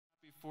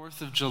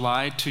4th of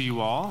July to you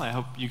all. I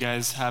hope you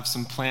guys have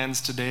some plans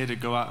today to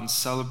go out and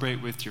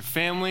celebrate with your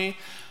family,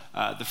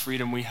 the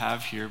freedom we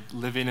have here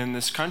living in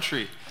this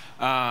country.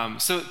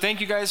 So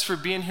thank you guys for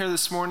being here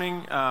this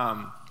morning.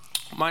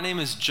 My name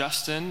is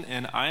Justin,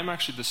 and I am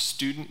actually the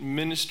student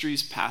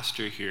ministries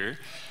pastor here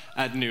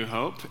at New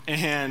Hope,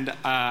 and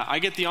I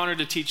get the honor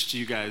to teach to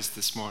you guys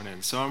this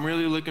morning. So I'm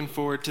really looking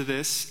forward to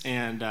this,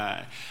 and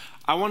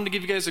I wanted to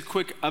give you guys a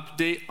quick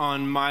update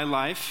on my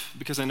life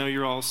because I know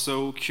you're all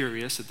so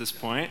curious at this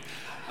point.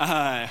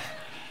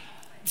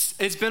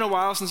 It's been a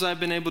while since I've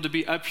been able to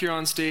be up here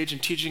on stage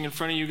and teaching in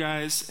front of you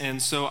guys,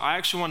 and so I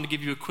actually wanted to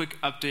give you a quick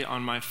update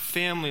on my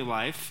family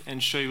life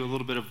and show you a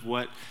little bit of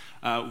what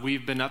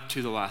we've been up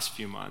to the last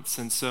few months.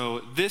 And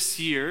so this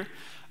year,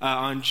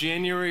 on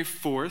January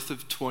 4th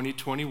of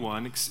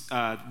 2021,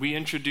 we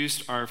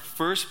introduced our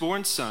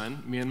firstborn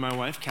son, me and my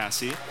wife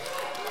Cassie,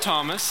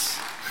 Thomas.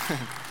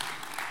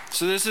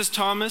 So this is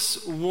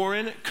Thomas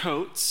Warren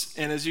Coates,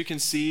 and as you can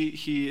see,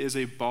 he is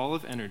a ball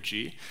of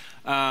energy.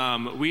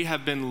 We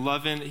have been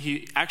loving,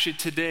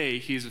 today,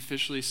 he's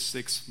officially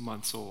 6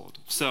 months old.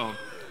 So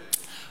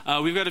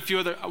we've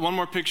got one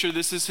more picture.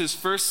 This is his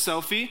first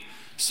selfie.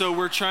 So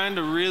we're trying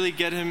to really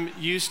get him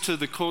used to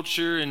the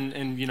culture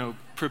and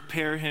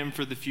prepare him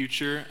for the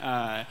future.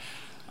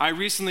 I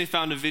recently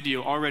found a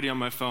video already on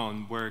my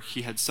phone where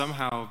he had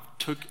somehow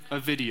took a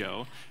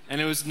video,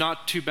 and it was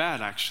not too bad,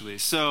 actually.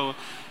 So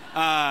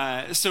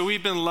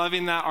we've been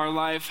loving that. Our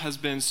life has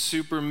been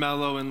super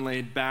mellow and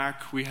laid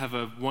back. We have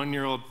a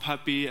 1-year-old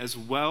puppy as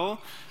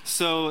well.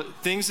 So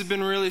things have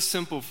been really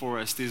simple for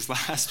us these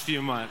last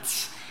few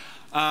months.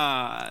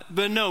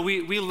 But no,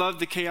 we love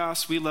the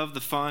chaos. We love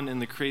the fun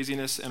and the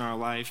craziness in our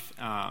life.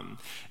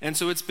 And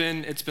so it's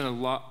been a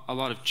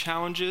lot of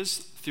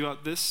challenges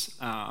throughout this,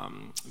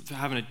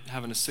 having a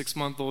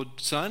 6-month-old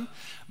son,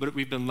 but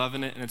we've been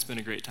loving it, and it's been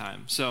a great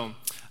time. So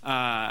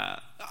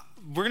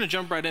we're going to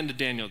jump right into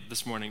Daniel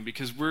this morning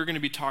because we're going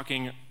to be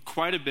talking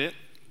quite a bit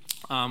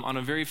on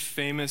a very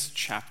famous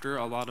chapter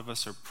a lot of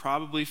us are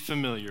probably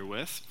familiar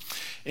with.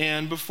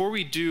 And before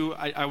we do,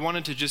 I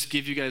wanted to just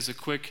give you guys a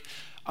quick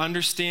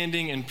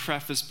understanding and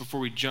preface before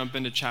we jump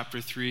into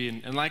chapter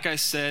 3. And like I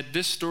said,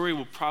 this story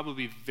will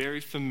probably be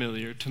very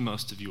familiar to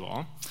most of you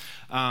all.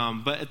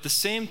 But at the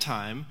same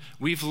time,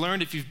 we've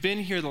learned, if you've been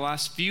here the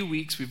last few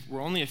weeks,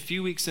 we're only a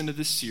few weeks into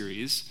this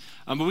series,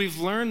 but we've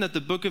learned that the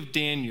book of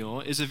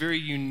Daniel is a very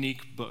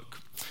unique book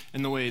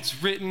in the way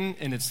it's written,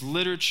 in its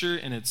literature,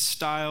 in its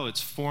style, its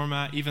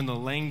format, even the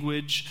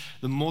language,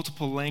 the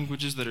multiple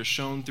languages that are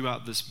shown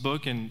throughout this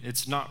book, and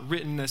it's not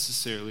written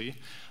necessarily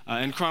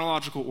in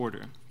chronological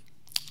order.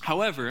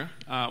 However,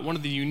 one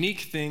of the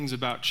unique things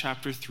about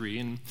chapter 3,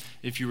 and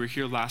if you were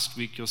here last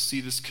week, you'll see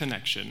this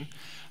connection.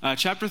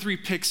 Chapter 3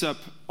 picks up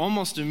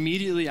almost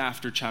immediately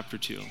after chapter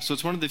 2. So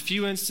it's one of the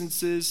few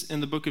instances in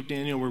the book of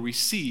Daniel where we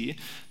see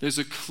there's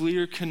a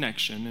clear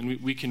connection,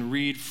 and we can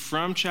read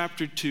from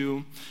chapter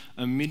 2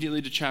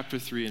 immediately to chapter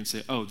 3 and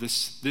say, oh,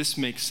 this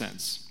makes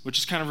sense, which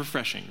is kind of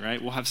refreshing,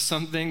 right? We'll have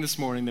something this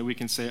morning that we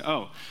can say,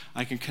 oh,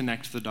 I can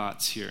connect the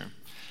dots here.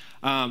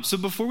 So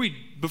before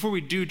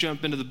we do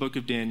jump into the book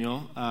of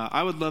Daniel,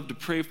 I would love to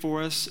pray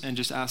for us and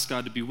just ask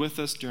God to be with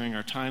us during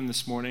our time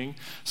this morning.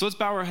 So let's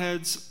bow our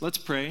heads, let's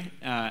pray,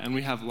 and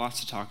we have lots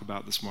to talk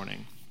about this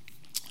morning.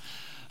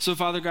 So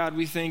Father God,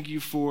 we thank you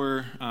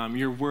for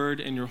your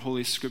word and your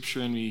holy scripture,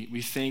 and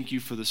we thank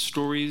you for the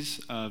stories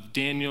of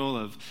Daniel,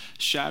 of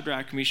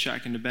Shadrach,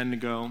 Meshach, and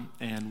Abednego,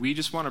 and we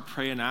just want to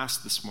pray and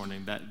ask this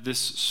morning that this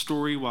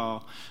story,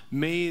 while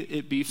may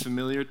it be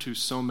familiar to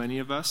so many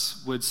of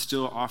us, would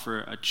still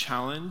offer a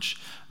challenge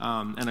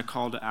and a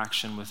call to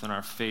action within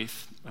our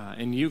faith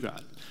in you,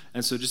 God.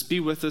 And so just be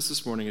with us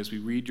this morning as we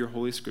read your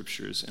holy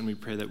scriptures, and we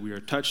pray that we are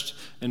touched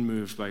and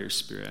moved by your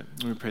Spirit.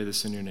 And we pray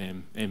this in your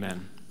name.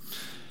 Amen.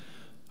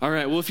 All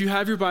right, well, if you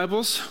have your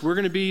Bibles, we're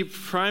going to be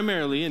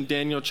primarily in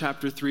Daniel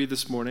chapter 3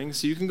 this morning,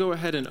 so you can go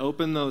ahead and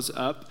open those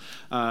up.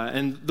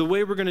 And the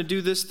way we're going to do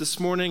this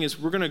morning is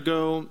we're going to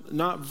go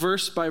not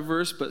verse by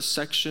verse, but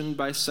section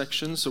by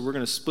section. So we're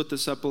going to split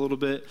this up a little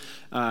bit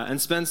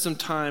and spend some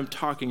time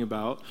talking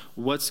about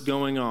what's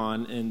going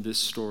on in this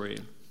story.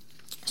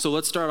 So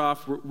let's start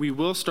off. We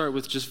will start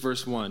with just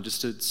verse 1,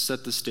 just to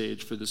set the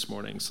stage for this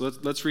morning. So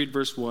let's read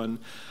verse 1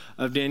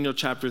 of Daniel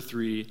chapter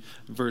 3,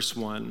 verse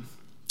 1.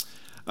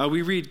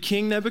 We read,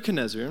 King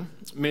Nebuchadnezzar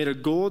made a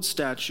gold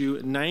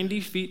statue 90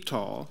 feet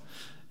tall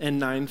and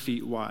 9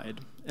 feet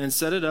wide, and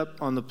set it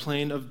up on the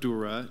plain of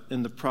Dura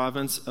in the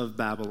province of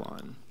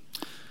Babylon.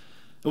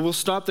 And we'll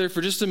stop there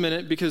for just a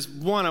minute because,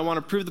 one, I want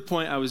to prove the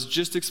point I was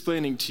just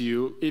explaining to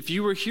you. If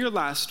you were here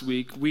last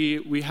week,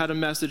 we had a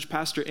message.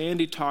 Pastor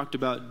Andy talked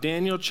about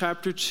Daniel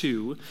chapter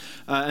 2,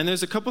 and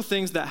there's a couple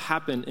things that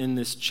happen in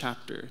this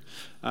chapter.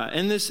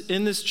 In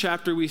this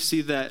chapter, we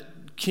see that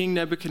King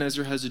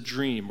Nebuchadnezzar has a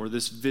dream or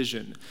this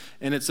vision,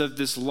 and it's of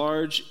this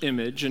large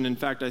image. And in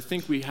fact, I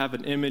think we have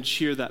an image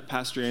here that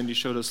Pastor Andy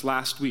showed us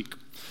last week.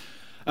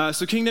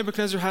 So King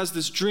Nebuchadnezzar has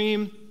this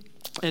dream.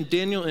 And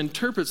Daniel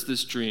interprets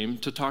this dream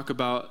to talk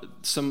about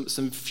some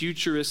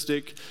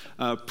futuristic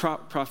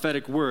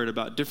prophetic word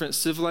about different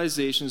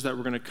civilizations that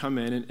were going to come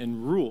in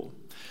and rule.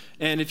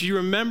 And if you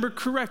remember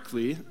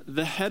correctly,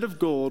 the head of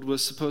gold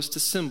was supposed to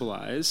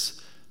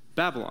symbolize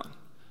Babylon.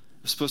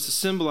 It was supposed to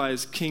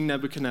symbolize King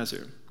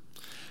Nebuchadnezzar.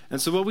 And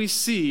so what we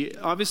see,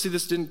 obviously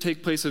this didn't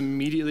take place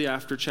immediately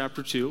after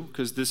chapter 2,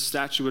 because this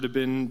statue would have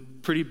been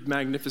pretty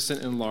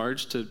magnificent and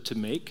large to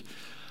make.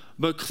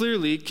 But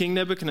clearly, King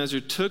Nebuchadnezzar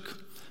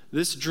took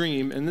this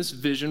dream and this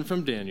vision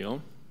from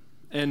Daniel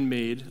and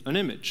made an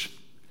image.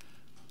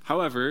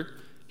 However,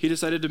 he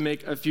decided to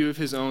make a few of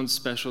his own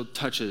special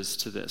touches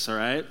to this, all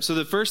right? So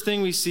the first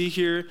thing we see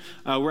here,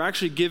 we're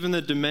actually given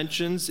the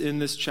dimensions in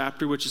this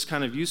chapter, which is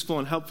kind of useful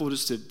and helpful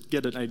just to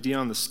get an idea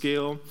on the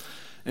scale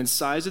and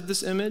size of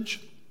this image.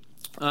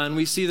 And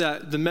we see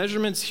that the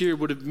measurements here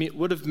would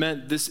have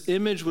meant this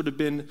image would have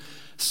been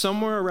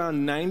somewhere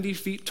around 90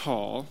 feet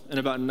tall and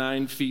about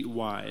 9 feet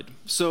wide.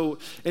 So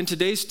in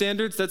today's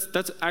standards,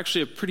 that's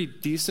actually a pretty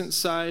decent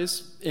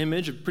size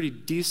image, a pretty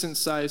decent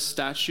size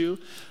statue.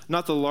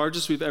 Not the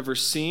largest we've ever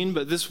seen,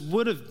 but this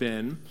would have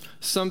been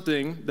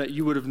something that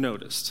you would have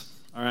noticed,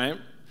 all right?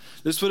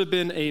 This would have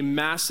been a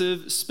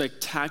massive,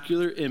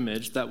 spectacular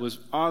image that was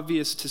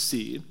obvious to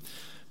see,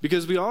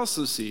 because we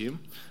also see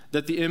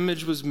that the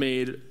image was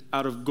made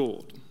out of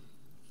gold.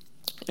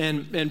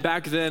 And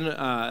back then,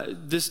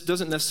 this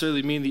doesn't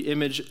necessarily mean the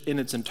image in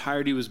its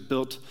entirety was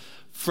built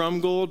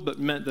from gold, but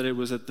meant that it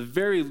was at the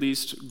very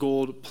least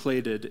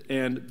gold-plated.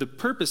 And the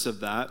purpose of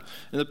that,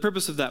 and the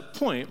purpose of that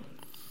point,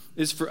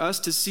 is for us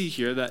to see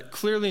here that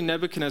clearly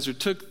Nebuchadnezzar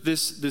took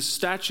this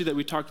statue that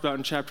we talked about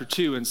in chapter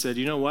 2 and said,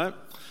 you know what?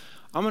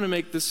 I'm going to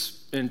make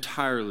this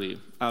entirely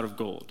out of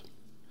gold.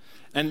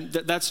 And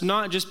that's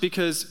not just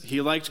because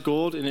he liked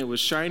gold and it was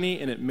shiny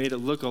and it made it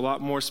look a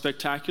lot more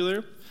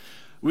spectacular.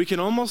 We can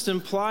almost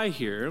imply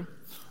here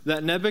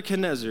that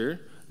Nebuchadnezzar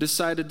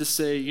decided to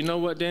say, you know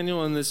what,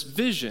 Daniel, in this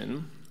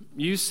vision,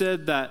 you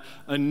said that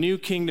a new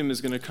kingdom is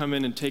going to come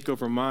in and take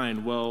over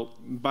mine. Well,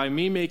 by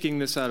me making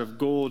this out of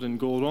gold and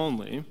gold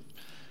only,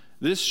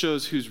 this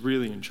shows who's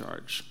really in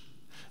charge.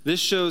 This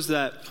shows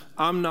that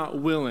I'm not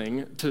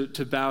willing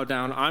to bow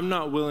down. I'm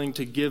not willing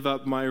to give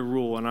up my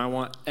rule, and I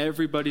want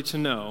everybody to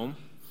know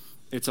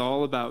it's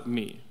all about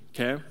me,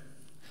 okay?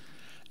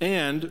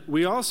 And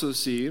we also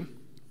see,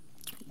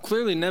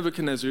 clearly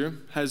Nebuchadnezzar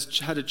has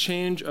had a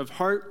change of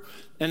heart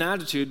and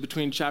attitude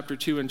between chapter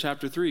 2 and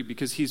chapter 3,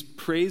 because he's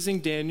praising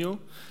Daniel,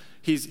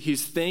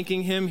 he's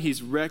thanking him,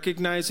 he's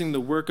recognizing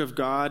the work of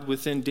God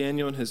within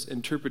Daniel and his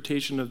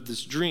interpretation of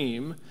this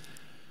dream.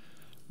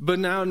 But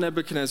now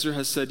Nebuchadnezzar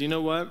has said, you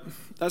know what?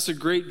 That's a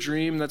great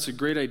dream, that's a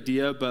great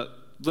idea, but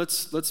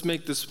let's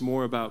make this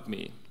more about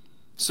me.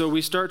 So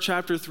we start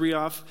chapter 3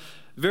 off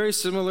very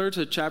similar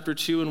to chapter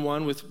 2 and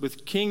 1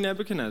 with King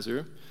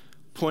Nebuchadnezzar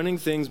pointing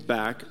things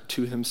back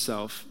to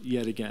himself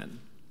yet again.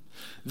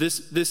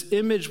 This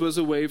image was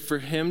a way for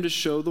him to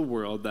show the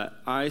world that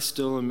I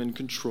still am in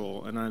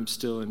control and I'm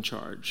still in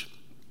charge.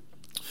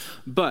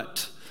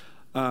 But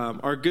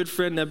our good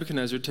friend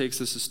Nebuchadnezzar takes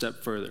this a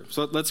step further.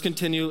 So let's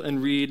continue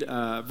and read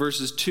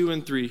verses 2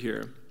 and 3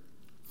 here.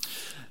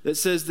 It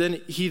says,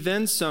 He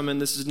then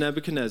summoned, this is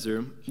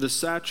Nebuchadnezzar, the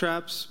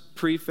satraps,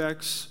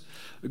 prefects,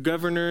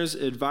 governors,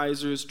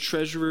 advisors,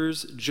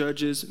 treasurers,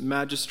 judges,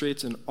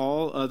 magistrates, and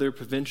all other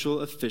provincial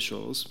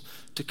officials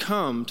to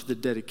come to the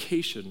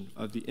dedication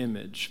of the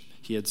image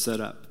he had set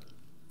up.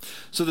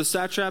 So the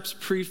satraps,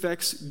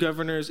 prefects,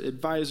 governors,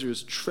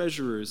 advisors,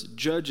 treasurers,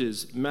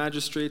 judges,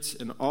 magistrates,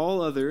 and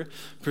all other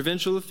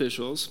provincial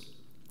officials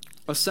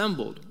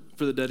assembled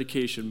for the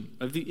dedication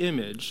of the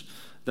image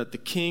that the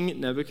king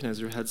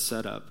Nebuchadnezzar had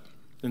set up,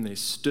 and they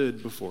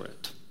stood before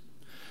it.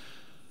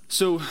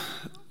 So,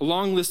 a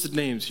long list of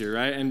names here,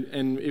 right?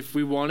 And if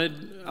we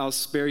wanted, I'll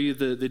spare you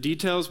the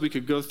details. We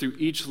could go through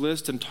each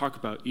list and talk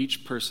about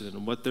each person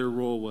and what their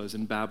role was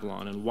in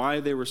Babylon and why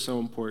they were so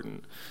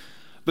important.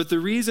 But the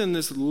reason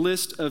this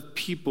list of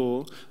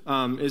people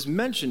is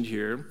mentioned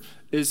here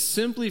is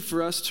simply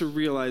for us to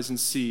realize and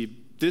see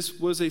this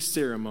was a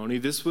ceremony,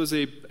 this was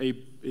a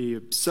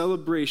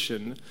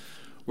celebration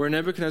where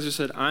Nebuchadnezzar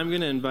said, I'm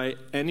going to invite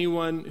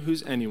anyone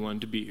who's anyone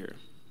to be here.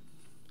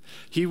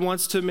 He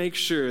wants to make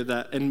sure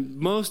that, and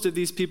most of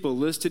these people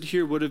listed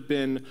here would have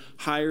been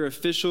higher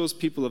officials,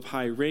 people of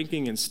high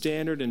ranking and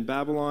standard in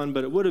Babylon,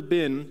 but it would have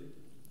been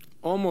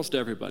almost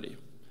everybody.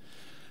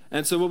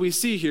 And so what we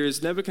see here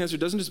is Nebuchadnezzar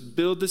doesn't just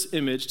build this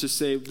image to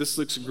say, this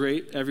looks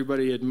great,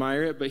 everybody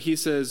admire it, but he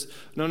says,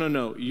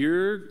 no,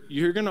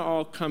 you're going to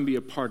all come be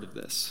a part of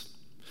this.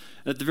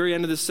 At the very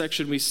end of this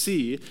section, we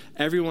see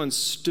everyone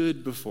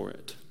stood before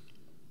it.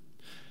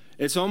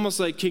 It's almost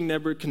like King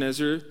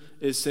Nebuchadnezzar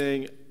is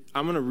saying,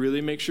 I'm going to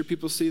really make sure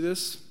people see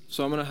this,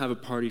 so I'm going to have a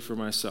party for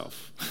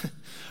myself.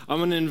 I'm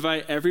going to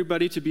invite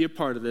everybody to be a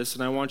part of this,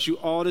 and I want you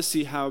all to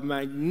see how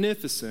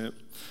magnificent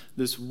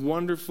this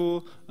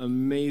wonderful,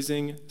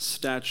 amazing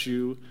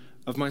statue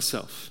of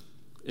myself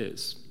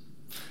is.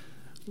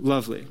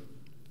 Lovely.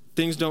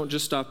 Things don't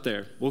just stop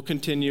there. We'll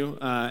continue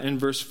in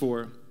verse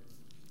 4.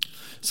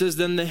 It says,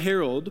 "Then the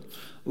herald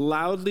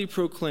loudly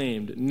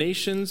proclaimed,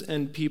 'Nations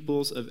and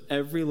peoples of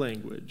every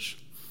language,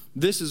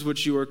 this is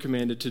what you are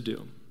commanded to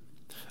do.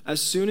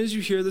 As soon as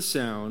you hear the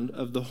sound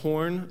of the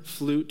horn,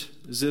 flute,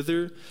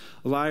 zither,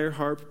 lyre,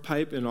 harp,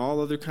 pipe, and all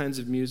other kinds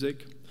of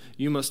music,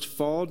 you must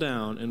fall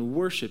down and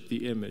worship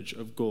the image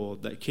of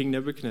gold that King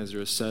Nebuchadnezzar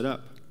has set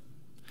up.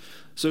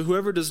 So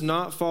whoever does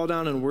not fall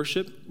down and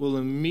worship will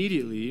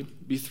immediately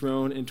be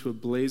thrown into a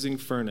blazing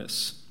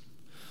furnace.'"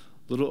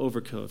 Little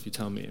overkill, if you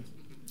tell me.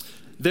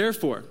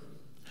 "Therefore,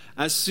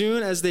 as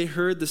soon as they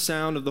heard the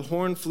sound of the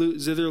horn, flute,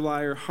 zither,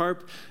 lyre,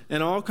 harp,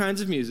 and all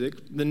kinds of music,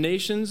 the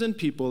nations and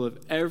people of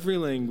every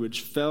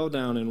language fell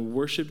down and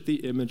worshiped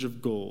the image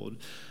of gold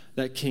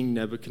that King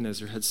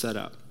Nebuchadnezzar had set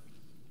up."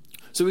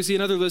 So we see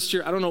another list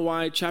here. I don't know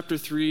why. Chapter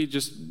 3,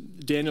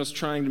 Daniel's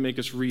trying to make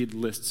us read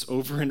lists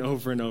over and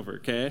over and over,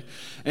 okay?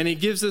 And he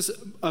gives us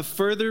a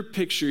further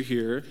picture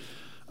here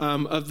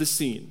of the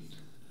scene.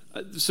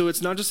 So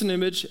it's not just an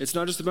image. It's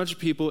not just a bunch of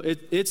people.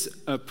 It's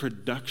a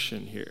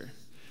production here.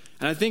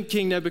 And I think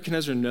King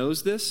Nebuchadnezzar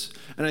knows this,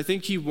 and I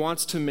think he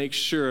wants to make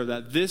sure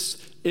that this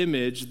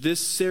image,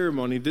 this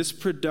ceremony, this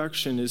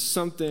production is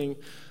something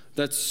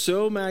that's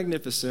so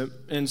magnificent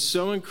and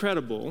so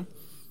incredible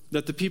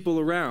that the people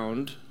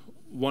around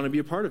want to be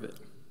a part of it.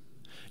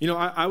 You know,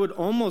 I would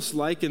almost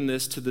liken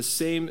this to the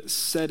same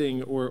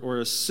setting or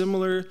a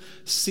similar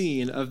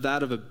scene of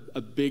that of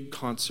a big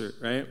concert,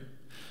 right?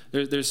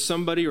 There's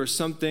somebody or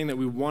something that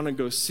we want to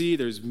go see.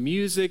 There's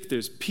music,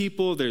 there's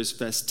people, there's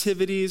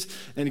festivities,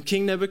 and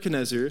King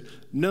Nebuchadnezzar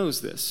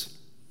knows this.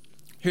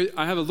 Here,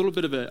 I have a little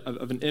bit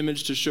of an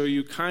image to show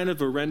you, kind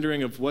of a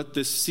rendering of what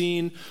this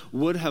scene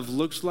would have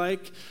looked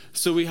like.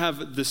 So we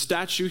have the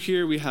statue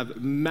here, we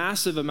have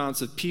massive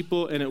amounts of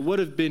people, and it would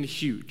have been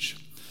huge.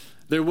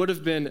 There would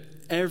have been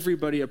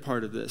everybody a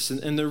part of this.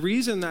 And the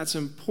reason that's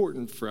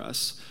important for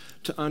us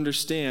to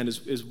understand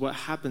is what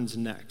happens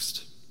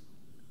next.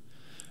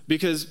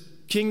 Because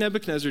King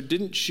Nebuchadnezzar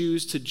didn't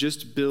choose to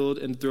just build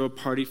and throw a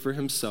party for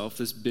himself,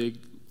 this big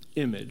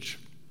image.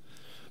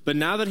 But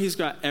now that he's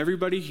got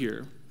everybody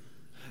here,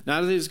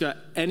 now that he's got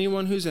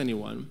anyone who's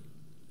anyone,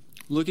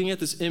 looking at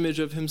this image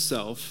of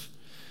himself,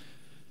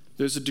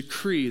 there's a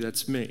decree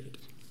that's made.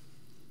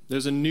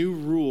 There's a new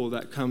rule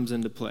that comes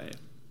into play.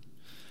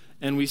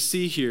 And we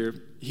see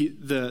here,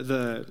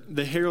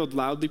 the herald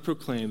loudly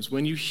proclaims,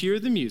 "When you hear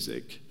the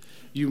music,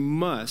 you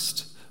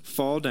must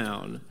fall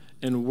down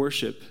and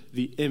worship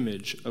the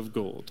image of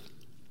gold."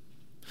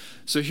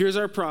 So here's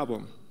our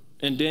problem.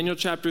 In Daniel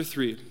chapter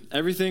 3,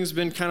 everything's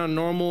been kind of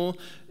normal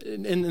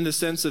in the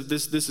sense of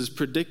this is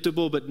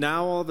predictable, but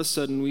now all of a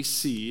sudden we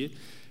see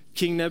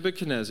King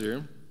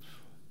Nebuchadnezzar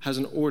has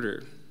an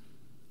order.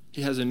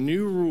 He has a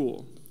new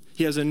rule.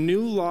 He has a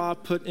new law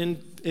put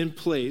in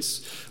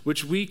place,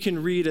 which we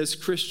can read as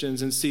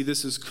Christians and see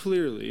this is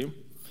clearly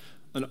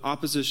an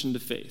opposition to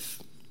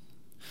faith.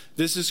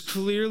 This is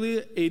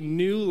clearly a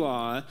new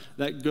law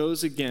that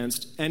goes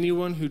against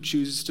anyone who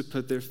chooses to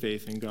put their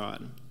faith in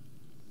God.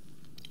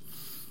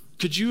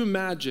 Could you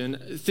imagine,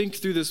 think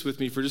through this with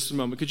me for just a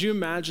moment, could you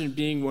imagine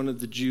being one of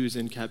the Jews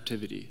in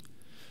captivity?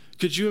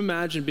 Could you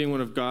imagine being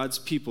one of God's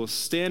people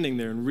standing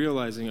there and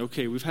realizing,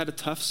 okay, we've had it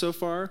tough so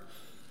far,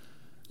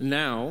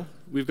 now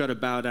we've got to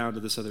bow down to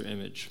this other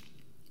image.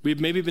 We've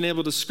maybe been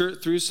able to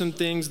skirt through some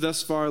things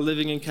thus far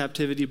living in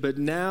captivity, but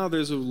now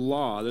there's a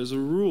law, there's a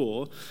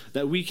rule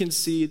that we can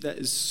see that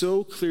is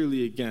so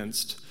clearly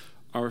against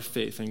our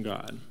faith in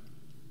God.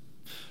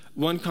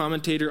 One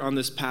commentator on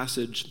this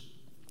passage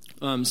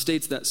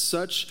states that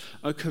such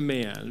a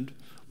command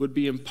would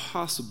be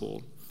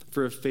impossible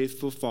for a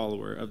faithful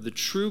follower of the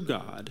true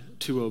God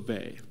to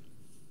obey.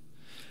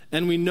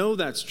 And we know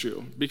that's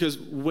true because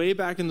way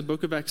back in the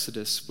book of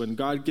Exodus, when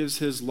God gives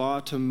his law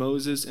to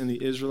Moses and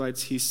the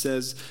Israelites, he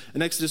says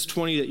in Exodus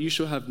 20 that you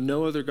shall have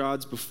no other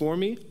gods before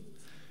me.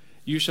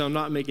 You shall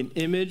not make an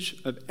image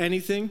of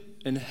anything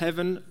in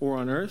heaven or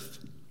on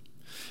earth,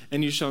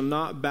 and you shall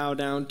not bow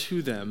down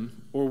to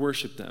them or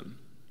worship them.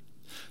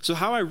 So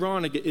how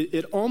ironic,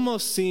 it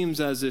almost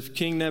seems as if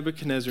King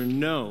Nebuchadnezzar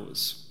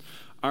knows,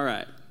 all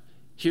right,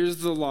 here's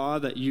the law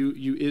that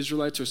you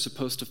Israelites are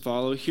supposed to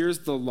follow. Here's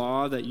the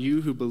law that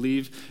you who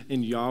believe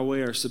in Yahweh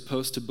are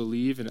supposed to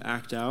believe and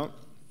act out.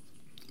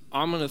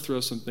 I'm going to throw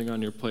something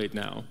on your plate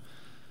now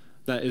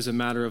that is a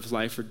matter of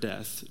life or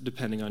death,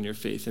 depending on your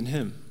faith in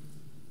him.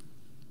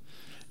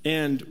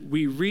 And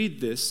we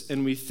read this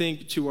and we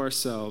think to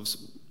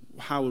ourselves,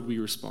 how would we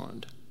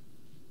respond?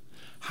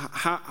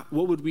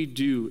 What would we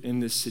do in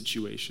this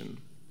situation?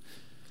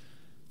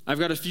 I've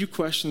got a few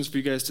questions for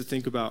you guys to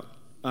think about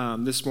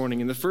this morning.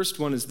 And the first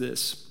one is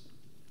this.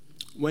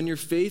 When your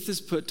faith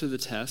is put to the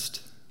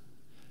test,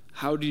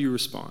 how do you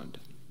respond?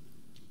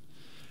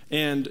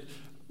 And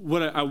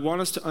what I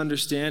want us to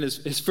understand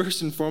is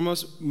first and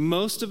foremost,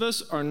 most of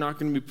us are not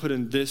going to be put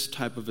in this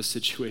type of a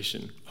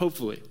situation,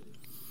 hopefully.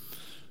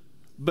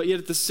 But yet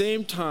at the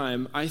same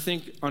time, I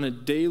think on a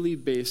daily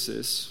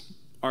basis,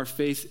 our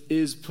faith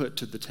is put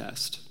to the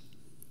test.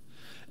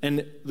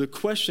 And the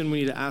question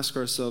we need to ask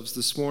ourselves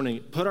this morning,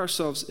 put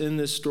ourselves in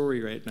this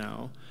story right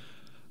now,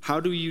 How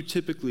do we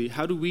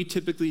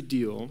typically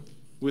deal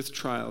with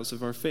trials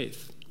of our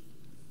faith?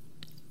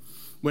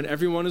 When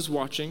everyone is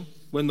watching,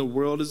 when the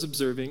world is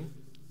observing,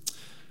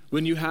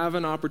 when you have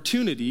an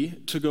opportunity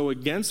to go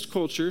against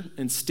culture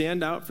and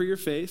stand out for your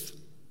faith,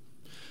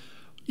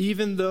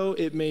 even though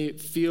it may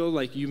feel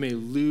like you may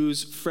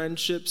lose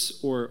friendships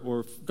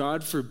or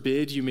God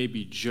forbid, you may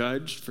be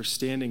judged for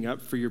standing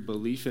up for your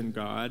belief in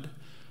God,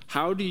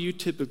 how do you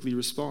typically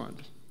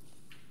respond?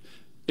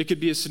 It could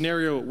be a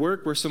scenario at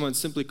work where someone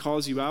simply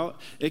calls you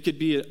out. It could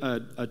be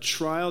a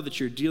trial that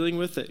you're dealing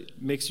with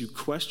that makes you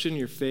question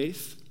your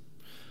faith.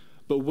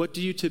 But what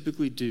do you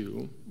typically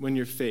do when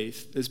your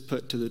faith is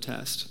put to the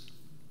test?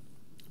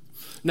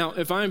 Now,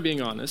 if I'm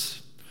being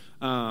honest,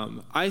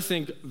 I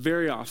think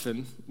very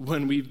often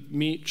when we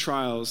meet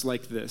trials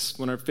like this,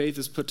 when our faith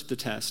is put to the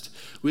test,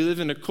 we live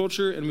in a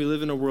culture and we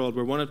live in a world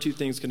where one of two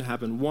things can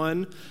happen.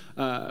 One,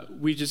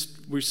 we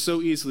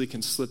so easily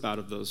can slip out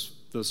of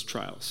those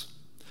trials.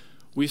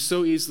 We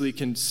so easily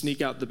can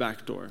sneak out the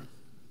back door,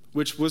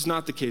 which was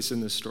not the case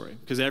in this story,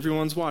 because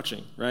everyone's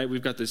watching, right?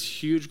 We've got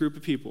this huge group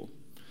of people.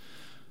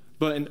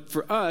 But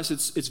for us,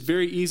 it's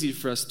very easy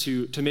for us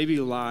to maybe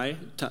lie,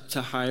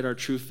 to hide our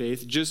true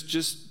faith,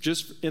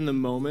 just in the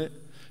moment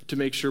to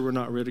make sure we're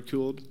not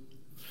ridiculed.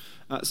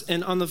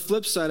 And on the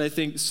flip side, I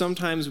think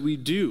sometimes we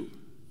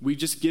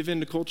just give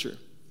in to culture.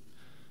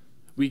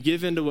 We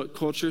give in to what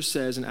culture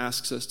says and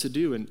asks us to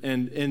do.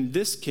 And in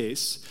this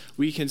case,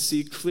 we can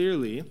see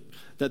clearly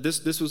that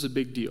this was a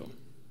big deal.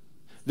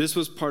 This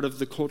was part of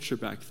the culture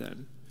back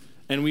then.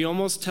 And we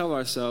almost tell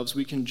ourselves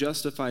we can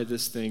justify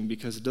this thing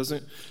because it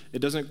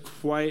doesn't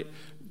quite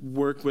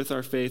work with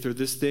our faith, or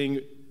this thing,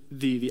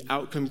 the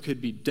outcome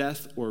could be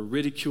death or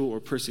ridicule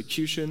or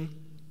persecution.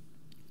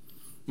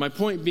 My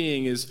point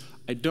being is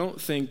I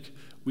don't think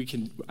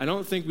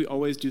we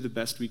always do the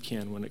best we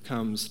can when it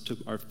comes to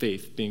our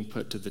faith being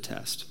put to the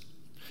test.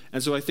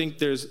 And so I think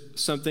there's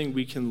something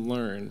we can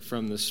learn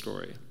from this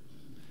story.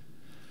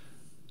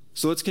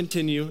 So let's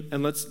continue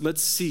and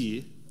let's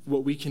see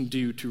what we can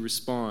do to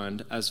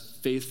respond as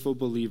faithful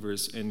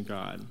believers in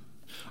God.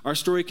 Our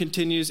story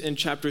continues in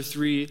chapter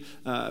 3,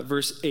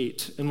 verse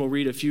 8, and we'll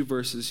read a few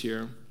verses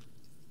here.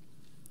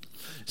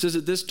 It says,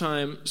 "At this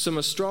time, some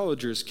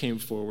astrologers came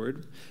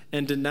forward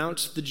and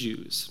denounced the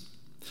Jews.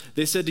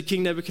 They said to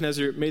King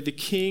Nebuchadnezzar, 'May the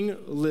king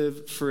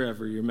live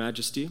forever, your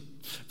majesty.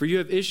 For you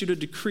have issued a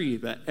decree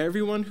that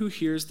everyone who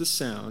hears the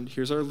sound,'"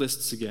 here's our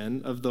lists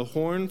again, "'of the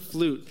horn,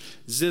 flute,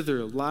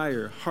 zither,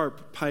 lyre,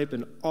 harp, pipe,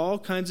 and all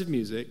kinds of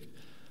music,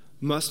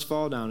 must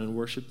fall down and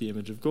worship the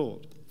image of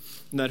gold.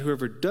 And that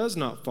whoever does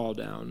not fall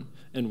down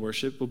and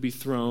worship will be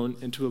thrown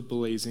into a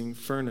blazing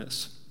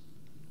furnace.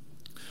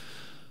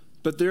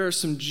 But there are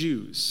some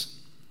Jews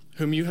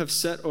whom you have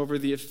set over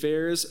the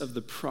affairs of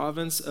the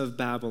province of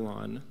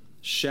Babylon,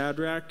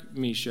 Shadrach,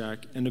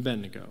 Meshach, and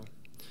Abednego,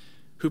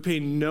 who pay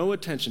no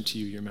attention to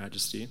you, your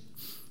majesty.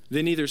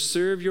 They neither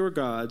serve your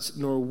gods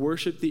nor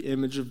worship the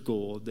image of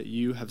gold that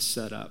you have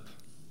set up.'"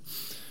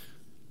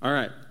 All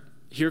right.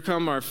 Here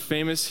come our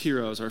famous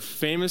heroes, our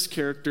famous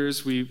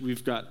characters.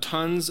 We've got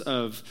tons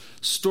of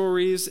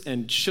stories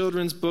and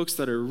children's books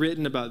that are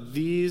written about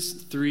these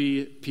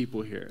three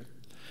people here: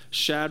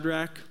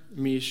 Shadrach,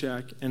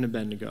 Meshach, and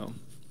Abednego.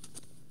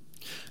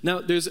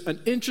 Now, there's an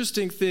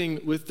interesting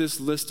thing with this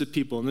list of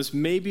people, and this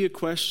may be a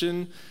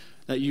question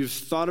that you've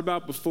thought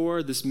about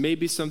before. This may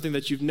be something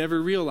that you've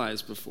never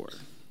realized before.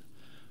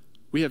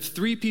 We have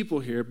three people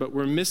here, but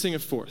we're missing a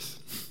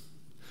fourth.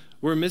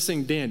 We're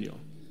missing Daniel.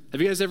 Have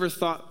you guys ever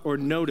thought or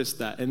noticed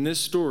that in this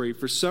story,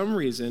 for some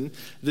reason,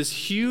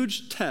 this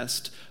huge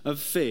test of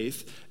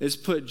faith is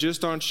put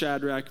just on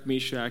Shadrach,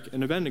 Meshach,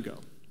 and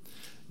Abednego?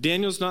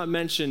 Daniel's not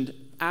mentioned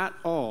at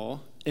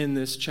all in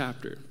this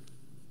chapter.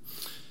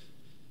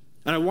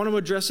 And I want to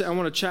address it. I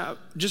want to chat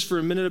just for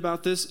a minute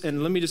about this.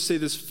 And let me just say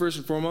this first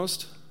and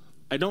foremost.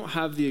 I don't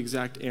have the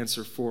exact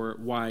answer for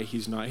why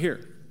he's not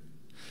here.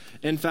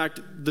 In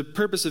fact, the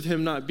purpose of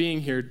him not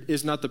being here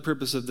is not the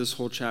purpose of this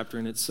whole chapter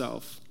in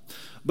itself.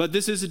 But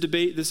this is a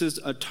debate, this is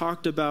a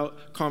talked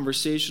about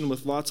conversation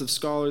with lots of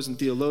scholars and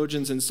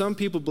theologians, and some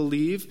people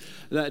believe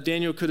that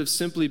Daniel could have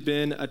simply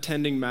been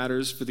attending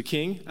matters for the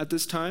king at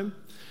this time,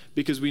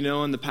 because we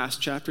know in the past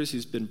chapters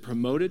he's been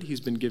promoted, he's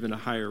been given a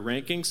higher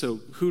ranking, so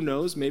who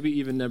knows, maybe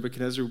even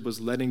Nebuchadnezzar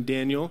was letting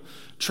Daniel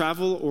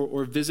travel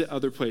or visit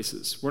other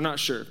places. We're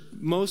not sure.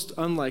 Most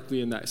unlikely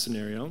in that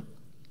scenario.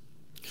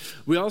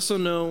 We also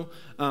know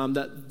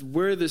that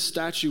where this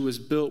statue was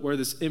built, where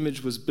this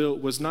image was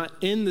built, was not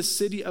in the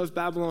city of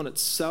Babylon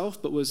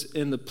itself, but was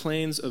in the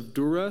plains of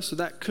Dura. So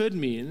that could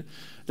mean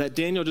that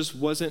Daniel just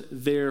wasn't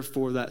there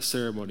for that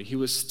ceremony. He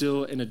was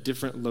still in a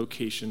different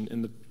location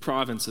in the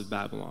province of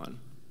Babylon.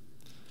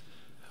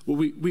 Well,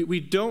 we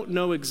don't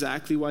know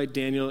exactly why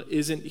Daniel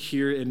isn't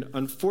here, and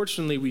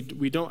unfortunately,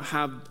 we don't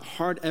have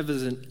hard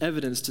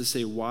evidence to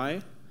say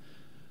why.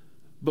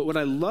 But what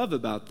I love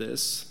about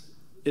this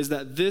is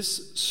that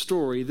this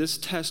story, this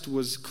test,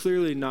 was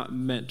clearly not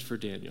meant for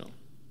Daniel.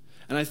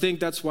 And I think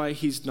that's why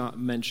he's not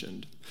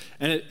mentioned.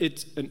 And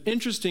it's an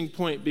interesting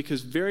point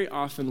because very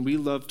often we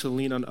love to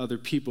lean on other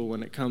people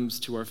when it comes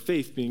to our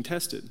faith being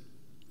tested.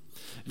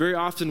 Very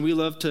often we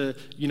love to,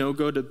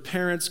 go to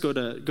parents, go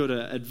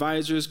to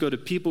advisors, go to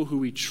people who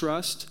we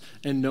trust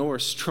and know are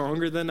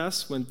stronger than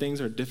us when things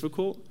are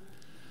difficult.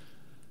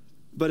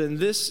 But in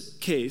this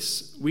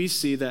case, we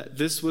see that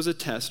this was a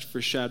test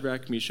for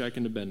Shadrach, Meshach,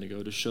 and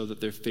Abednego to show that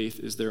their faith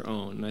is their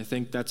own. And I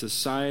think that's a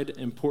side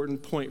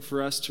important point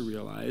for us to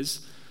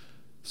realize.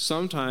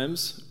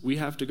 Sometimes we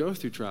have to go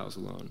through trials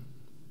alone.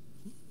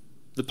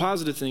 The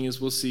positive thing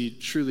is we'll see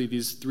truly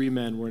these three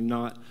men were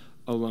not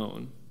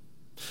alone.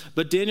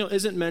 But Daniel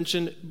isn't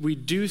mentioned. We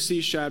do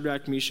see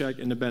Shadrach, Meshach,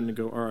 and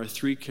Abednego are our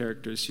three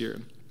characters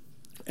here.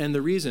 And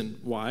the reason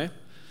why?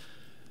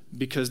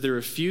 Because they're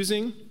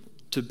refusing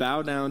to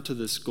bow down to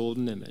this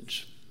golden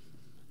image.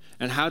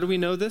 And how do we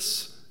know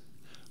this?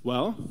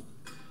 Well,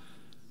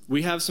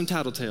 we have some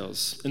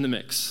tattletales in the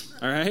mix,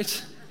 all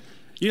right?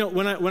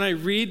 When I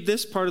read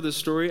this part of the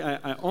story,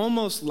 I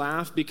almost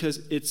laugh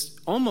because it's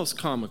almost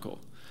comical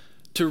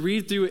to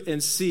read through it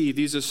and see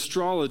these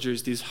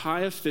astrologers, these high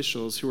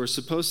officials who are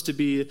supposed to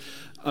be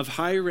of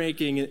high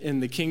ranking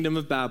in the kingdom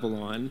of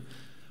Babylon,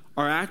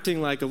 are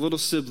acting like a little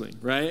sibling,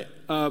 right?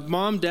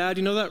 Mom, Dad,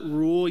 you know that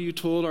rule you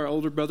told our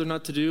older brother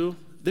not to do?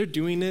 They're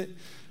doing it.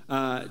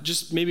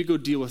 Just maybe go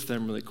deal with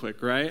them really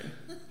quick, right?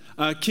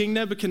 King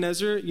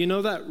Nebuchadnezzar, you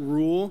know that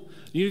rule?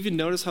 You even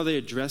notice how they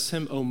address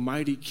him? Oh,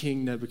 mighty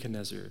King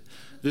Nebuchadnezzar.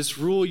 This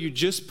rule you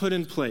just put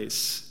in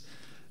place,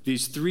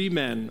 these three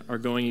men are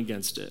going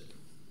against it.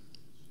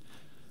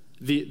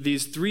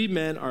 These three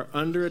men are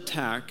under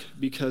attack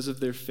because of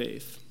their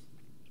faith.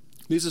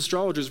 These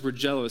astrologers were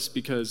jealous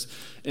because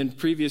in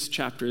previous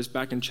chapters,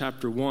 back in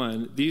chapter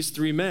 1, these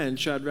three men,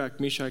 Shadrach,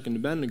 Meshach, and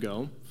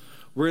Abednego,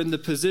 were in the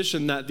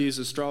position that these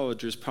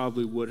astrologers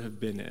probably would have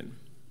been in.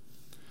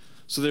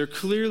 So they're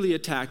clearly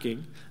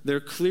attacking,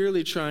 they're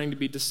clearly trying to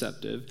be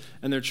deceptive,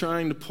 and they're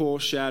trying to pull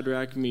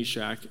Shadrach,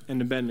 Meshach,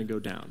 and Abednego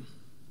down.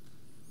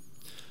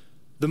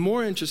 The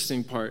more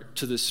interesting part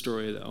to this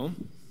story, though,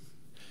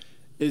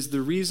 is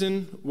the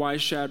reason why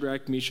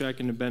Shadrach, Meshach,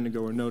 and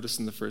Abednego are noticed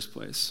in the first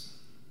place.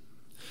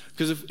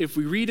 Because if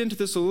we read into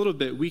this a little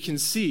bit, we can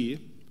see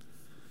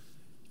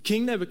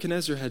King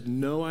Nebuchadnezzar had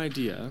no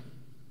idea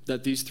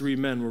that these three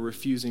men were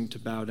refusing to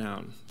bow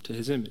down to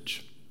his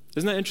image.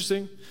 Isn't that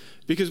interesting?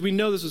 Because we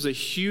know this was a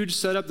huge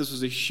setup, this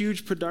was a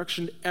huge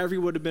production,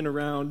 everyone would have been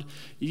around,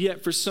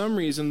 yet for some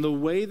reason, the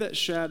way that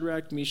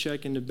Shadrach,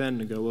 Meshach, and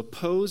Abednego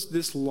opposed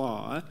this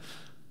law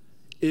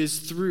is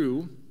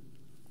through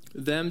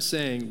them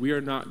saying, we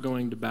are not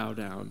going to bow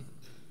down.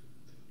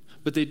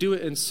 But they do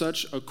it in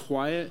such a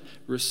quiet,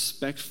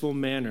 respectful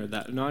manner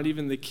that not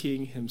even the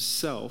king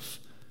himself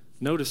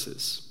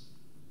notices.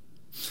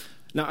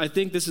 Now, I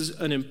think this is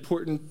an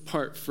important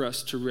part for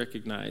us to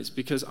recognize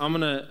because I'm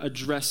going to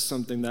address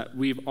something that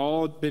we've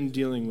all been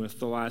dealing with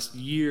the last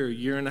year,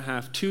 year and a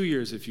half, 2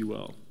 years, if you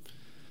will.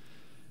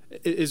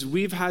 Is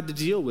we've had to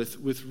deal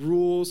with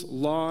rules,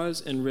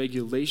 laws, and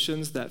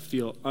regulations that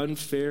feel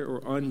unfair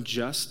or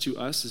unjust to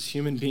us as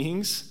human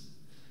beings.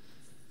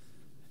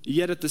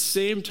 Yet at the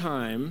same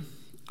time,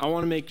 I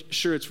want to make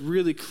sure it's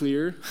really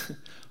clear,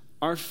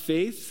 our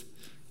faith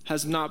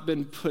has not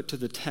been put to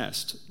the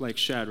test like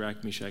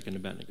Shadrach, Meshach, and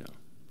Abednego.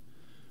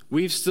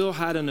 We've still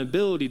had an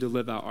ability to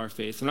live out our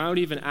faith. And I would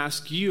even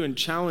ask you and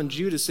challenge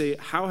you to say,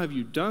 how have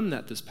you done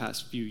that this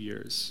past few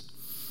years?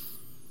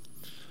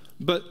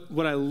 But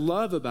what I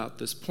love about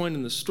this point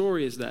in the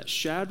story is that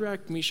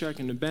Shadrach, Meshach,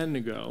 and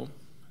Abednego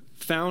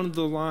found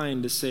the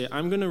line to say,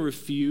 I'm going to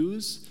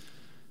refuse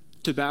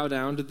to bow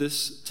down to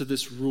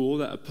this rule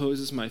that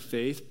opposes my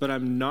faith, but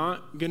I'm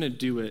not going to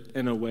do it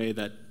in a way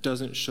that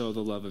doesn't show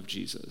the love of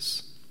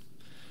Jesus.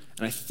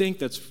 And I think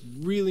that's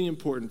really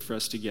important for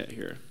us to get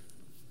here.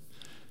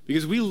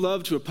 Because we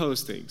love to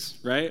oppose things,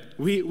 right?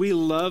 We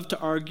love to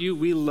argue.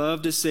 We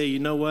love to say, you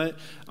know what?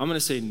 I'm going to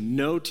say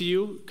no to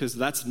you because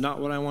that's not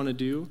what I want to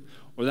do,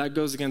 or that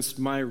goes against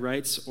my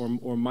rights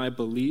or my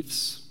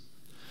beliefs.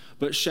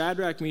 But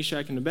Shadrach,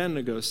 Meshach, and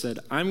Abednego said,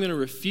 I'm going to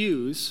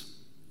refuse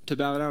to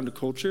bow down to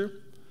culture,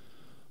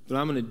 but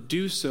I'm going to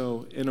do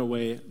so in a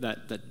way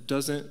that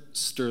doesn't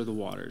stir the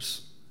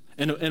waters,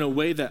 in a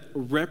way that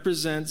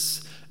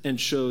represents and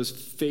shows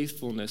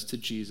faithfulness to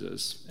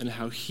Jesus and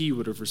how he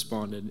would have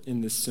responded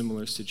in this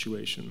similar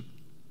situation.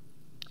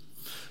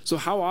 So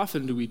how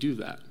often do we do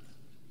that?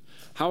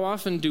 How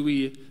often do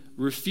we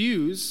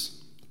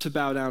refuse to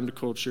bow down to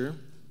culture,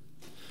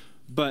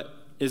 but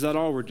is that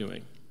all we're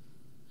doing?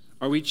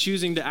 Are we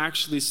choosing to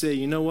actually say,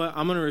 you know what,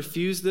 I'm going to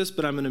refuse this,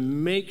 but I'm going to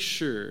make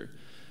sure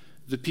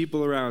the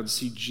people around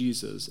see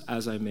Jesus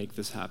as I make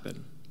this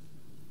happen?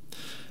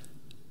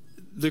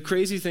 The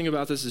crazy thing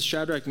about this is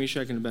Shadrach,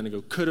 Meshach, and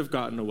Abednego could have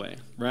gotten away,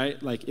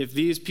 right? Like if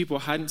these people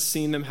hadn't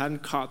seen them,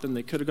 hadn't caught them,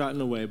 they could have gotten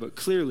away. But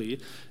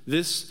clearly,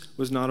 this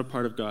was not a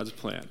part of God's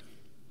plan.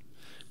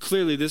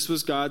 Clearly, this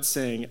was God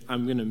saying,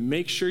 I'm going to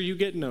make sure you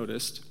get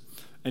noticed,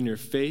 and your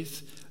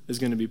faith is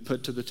going to be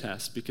put to the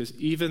test, because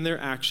even their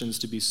actions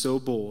to be so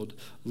bold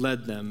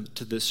led them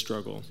to this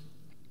struggle.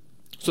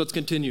 So let's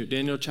continue.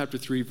 Daniel chapter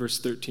 3, verse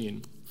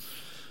 13.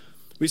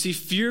 We see,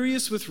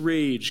 furious with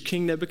rage,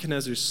 King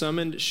Nebuchadnezzar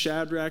summoned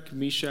Shadrach,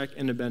 Meshach,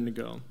 and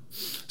Abednego.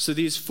 So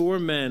these 4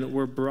 men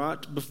were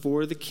brought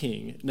before the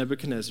king,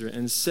 Nebuchadnezzar,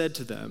 and said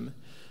to them,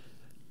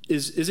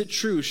 Is it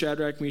true,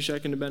 Shadrach,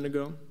 Meshach, and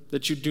Abednego,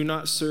 that you do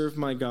not serve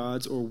my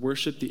gods or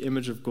worship the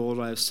image of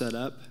gold I have set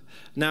up?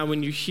 Now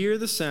when you hear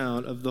the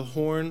sound of the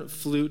horn,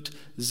 flute,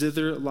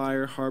 zither,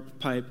 lyre, harp,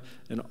 pipe,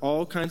 and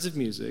all kinds of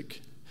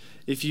music,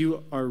 if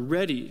you are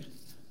ready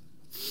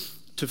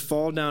to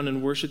fall down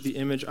and worship the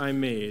image I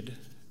made,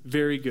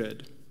 very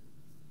good.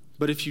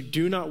 But if you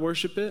do not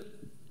worship it,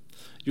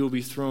 you will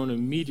be thrown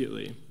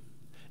immediately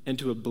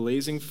into a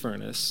blazing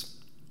furnace.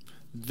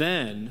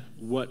 Then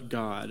what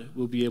God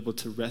will be able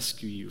to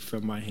rescue you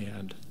from my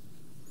hand?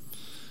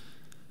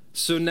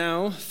 So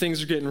now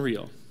things are getting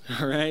real,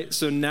 all right?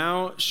 So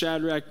now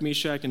Shadrach,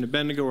 Meshach, and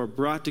Abednego are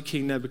brought to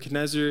King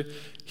Nebuchadnezzar.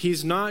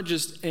 He's not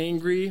just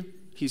angry,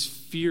 he's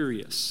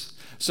furious.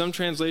 Some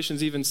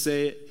translations even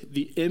say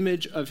the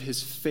image of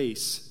his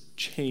face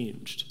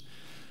changed.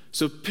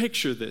 So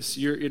picture this.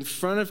 You're in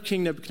front of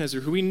King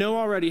Nebuchadnezzar, who we know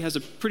already has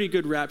a pretty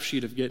good rap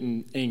sheet of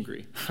getting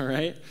angry, all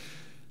right?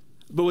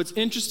 But what's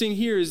interesting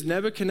here is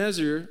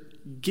Nebuchadnezzar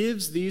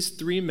gives these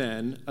 3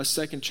 men a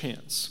second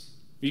chance.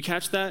 You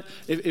catch that?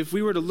 If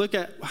we were to look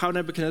at how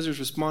Nebuchadnezzar's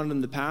responded in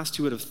the past,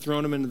 he would have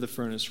thrown them into the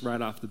furnace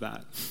right off the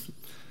bat.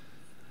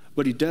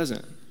 But he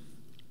doesn't.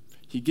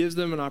 He gives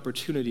them an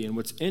opportunity. And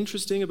what's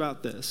interesting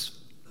about this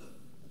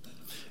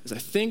is I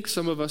think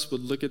some of us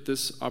would look at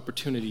this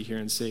opportunity here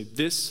and say,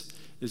 this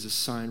is a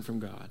sign from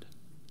God.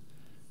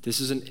 This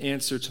is an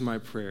answer to my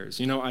prayers.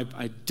 You know,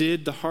 I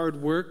did the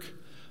hard work.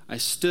 I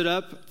stood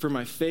up for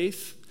my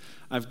faith.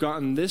 I've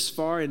gotten this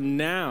far, and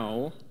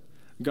now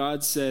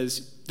God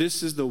says,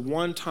 this is the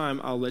one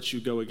time I'll let you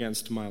go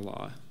against my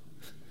law.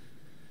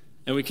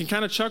 And we can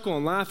kind of chuckle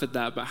and laugh at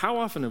that, but how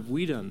often have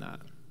we done that?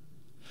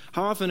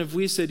 How often have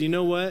we said, you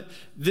know what,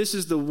 this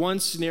is the one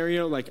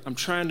scenario, like I'm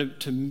trying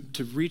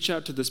to reach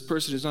out to this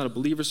person who's not a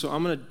believer, so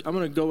I'm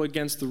gonna go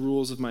against the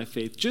rules of my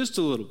faith just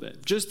a little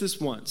bit, just this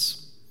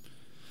once.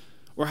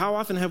 Or how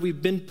often have we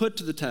been put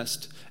to the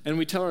test and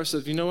we tell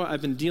ourselves, you know what,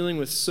 I've been dealing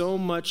with so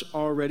much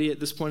already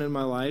at this point in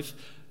my life,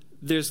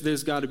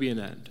 there's got to be an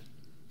end.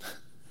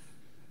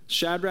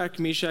 Shadrach,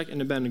 Meshach,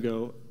 and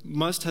Abednego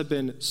must have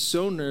been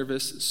so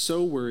nervous,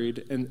 so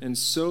worried, and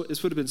so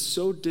this would have been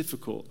so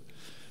difficult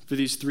for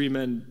these 3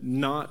 men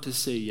not to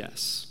say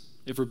yes,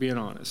 if we're being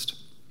honest.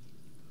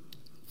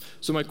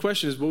 So my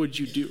question is, what would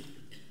you do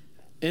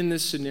in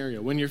this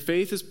scenario? When your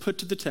faith is put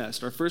to the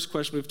test, our first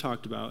question we've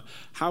talked about,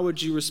 how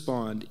would you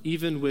respond,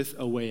 even with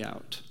a way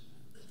out?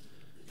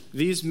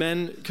 These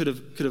men could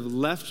have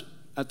left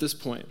at this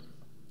point.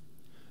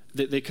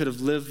 They could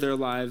have lived their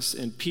lives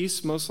in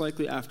peace, most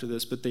likely after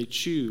this, but they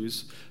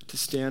choose to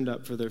stand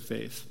up for their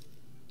faith.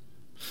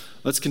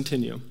 Let's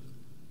continue.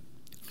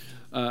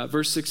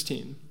 Verse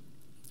 16.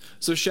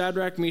 So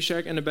Shadrach,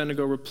 Meshach, and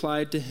Abednego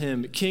replied to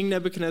him, King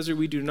Nebuchadnezzar,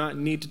 we do not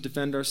need to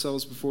defend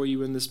ourselves before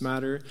you in this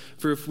matter,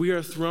 for if we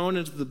are thrown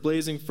into the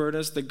blazing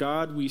furnace, the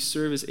God we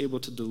serve is able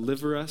to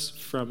deliver us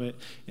from it,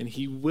 and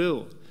he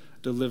will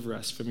deliver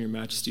us from your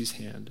majesty's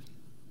hand.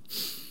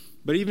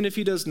 But even if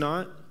he does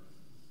not,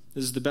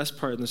 this is the best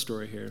part in the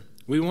story here.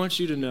 We want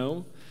you to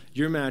know,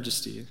 your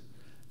majesty,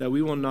 that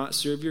we will not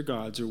serve your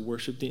gods or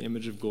worship the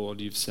image of gold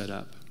you've set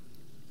up.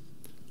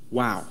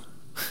 Wow.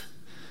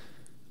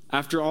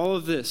 After all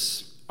of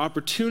this,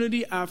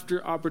 opportunity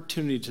after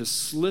opportunity to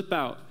slip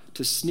out,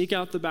 to sneak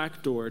out the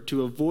back door,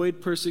 to avoid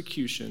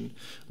persecution,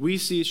 we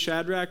see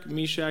Shadrach,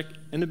 Meshach,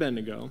 and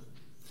Abednego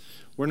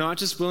were not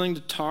just willing to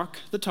talk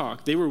the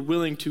talk, they were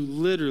willing to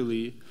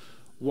literally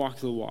walk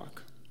the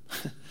walk.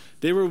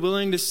 They were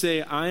willing to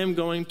say, I am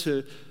going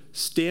to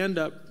stand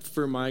up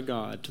for my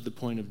God to the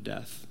point of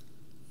death.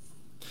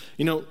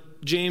 You know,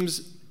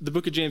 the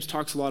book of James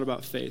talks a lot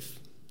about faith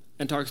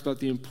and talks about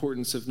the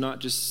importance of not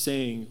just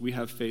saying we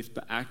have faith,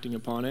 but acting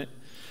upon it.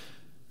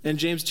 And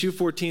James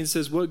 2:14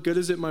 says, what good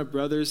is it, my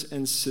brothers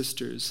and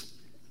sisters,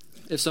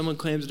 if someone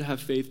claims to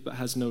have faith but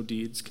has no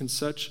deeds? Can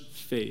such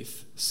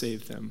faith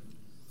save them?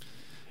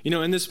 You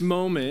know, in this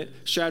moment,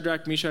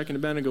 Shadrach, Meshach, and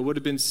Abednego would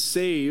have been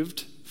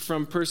saved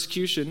from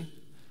persecution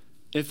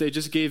if they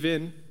just gave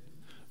in,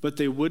 but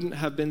they wouldn't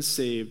have been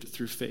saved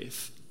through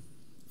faith.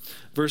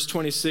 Verse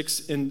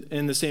 26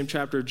 in the same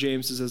chapter of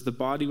James says, the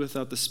body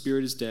without the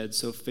spirit is dead,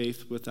 so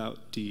faith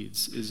without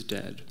deeds is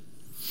dead.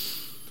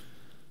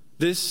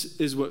 This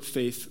is what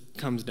faith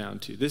comes down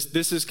to.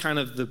 This is kind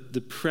of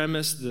the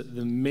premise,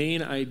 the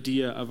main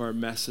idea of our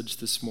message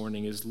this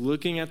morning is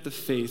looking at the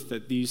faith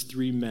that these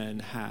 3 men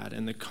had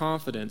and the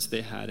confidence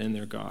they had in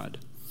their God.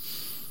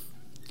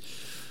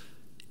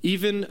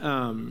 Even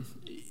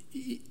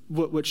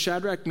what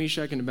Shadrach,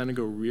 Meshach, and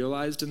Abednego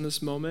realized in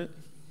this moment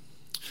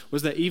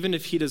was that even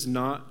if he does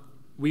not,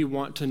 we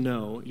want to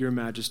know, your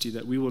majesty,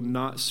 that we will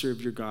not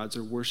serve your gods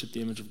or worship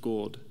the image of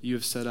gold you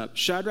have set up.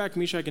 Shadrach,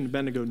 Meshach, and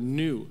Abednego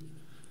knew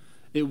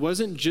it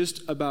wasn't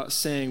just about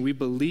saying we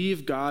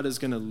believe God is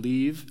going to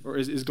leave or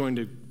is going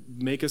to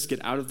make us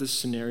get out of this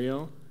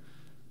scenario.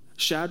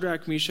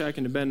 Shadrach, Meshach,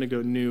 and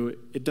Abednego knew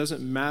it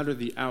doesn't matter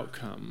the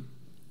outcome.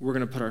 We're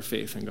going to put our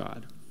faith in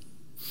God.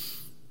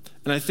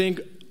 And I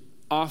think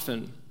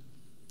often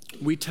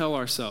we tell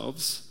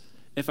ourselves,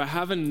 if I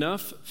have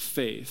enough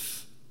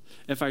faith,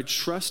 if I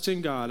trust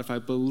in God, if I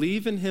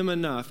believe in him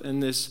enough in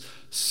this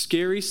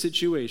scary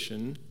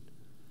situation,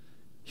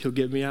 he'll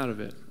get me out of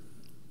it.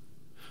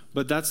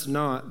 But that's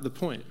not the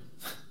point.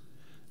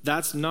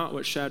 That's not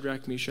what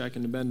Shadrach, Meshach,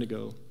 and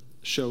Abednego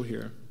show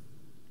here.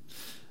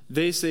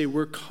 They say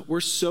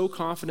we're so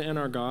confident in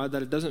our God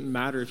that it doesn't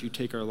matter if you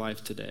take our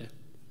life today.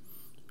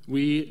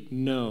 We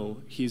know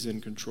he's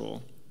in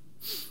control.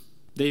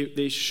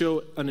 They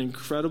show an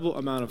incredible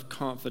amount of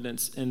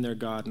confidence in their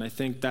God, and I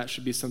think that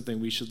should be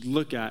something we should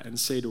look at and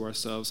say to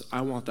ourselves,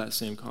 I want that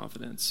same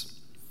confidence.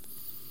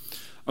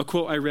 A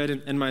quote I read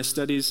in my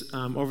studies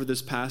over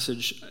this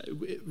passage,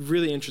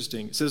 really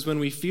interesting. It says, when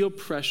we feel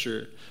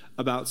pressure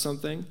about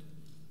something,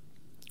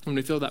 when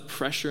we feel that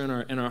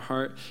pressure in our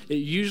heart, it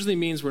usually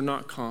means we're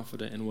not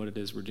confident in what it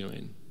is we're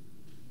doing.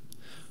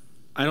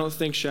 I don't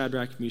think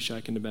Shadrach,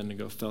 Meshach, and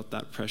Abednego felt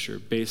that pressure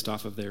based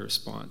off of their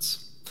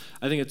response.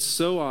 I think it's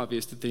so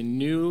obvious that they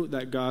knew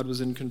that God was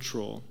in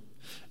control,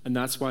 and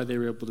that's why they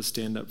were able to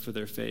stand up for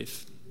their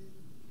faith.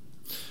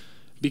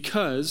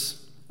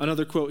 Because,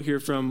 another quote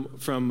here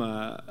from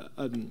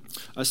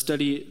a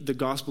study, The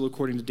Gospel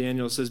According to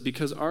Daniel, says,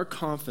 because our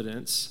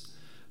confidence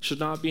should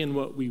not be in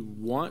what we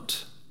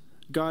want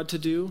God to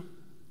do,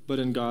 but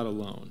in God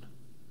alone.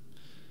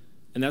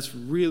 And that's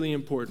really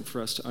important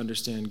for us to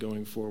understand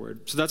going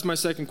forward. So that's my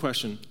second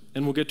question,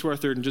 and we'll get to our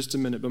third in just a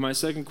minute. But my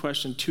second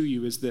question to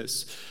you is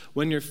this.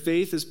 When your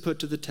faith is put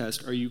to the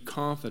test, are you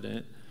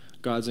confident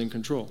God's in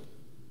control?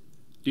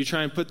 Do you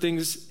try and put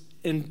things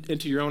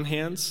into your own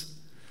hands?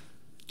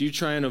 Do you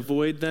try and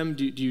avoid them?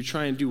 Do you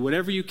try and do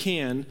whatever you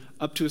can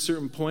up to a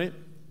certain point?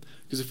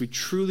 Because if we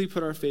truly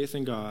put our faith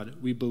in God,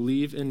 we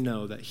believe and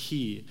know that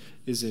he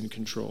is in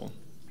control.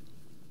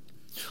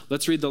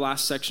 Let's read the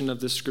last section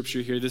of this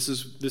scripture here. This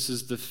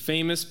is the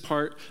famous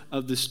part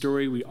of the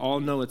story. We all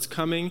know it's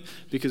coming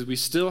because we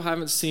still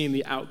haven't seen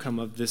the outcome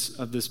of this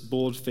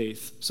bold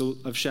faith, so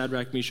of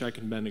Shadrach, Meshach,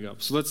 and Abednego.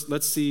 So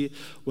let's see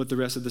what the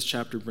rest of this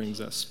chapter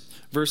brings us.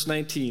 Verse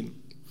 19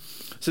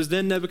 says,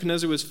 then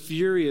Nebuchadnezzar was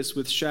furious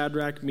with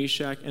Shadrach,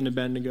 Meshach, and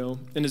Abednego,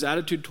 and his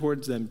attitude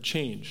towards them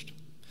changed.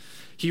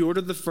 He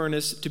ordered the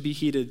furnace to be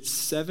heated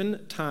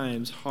 7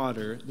 times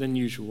hotter than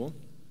usual,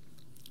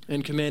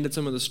 and commanded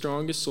some of the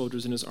strongest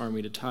soldiers in his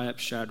army to tie up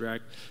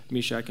Shadrach,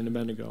 Meshach, and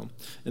Abednego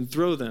and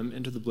throw them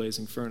into the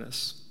blazing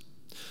furnace.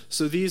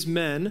 So these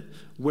men,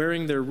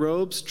 wearing their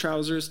robes,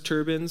 trousers,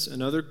 turbans,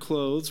 and other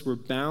clothes, were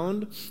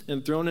bound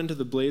and thrown into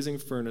the blazing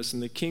furnace,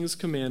 and the king's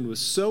command was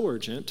so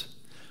urgent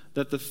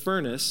that the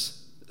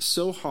furnace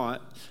so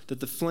hot that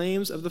the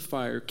flames of the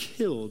fire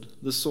killed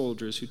the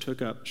soldiers who took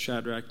up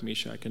Shadrach,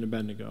 Meshach, and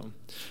Abednego.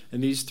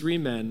 And these 3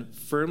 men,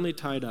 firmly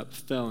tied up,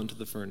 fell into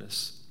the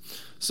furnace.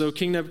 So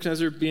King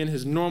Nebuchadnezzar, being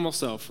his normal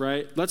self,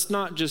 right? Let's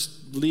not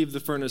just leave the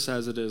furnace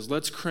as it is.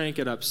 Let's crank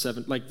it up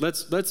 7.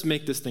 Let's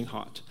make this thing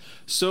hot.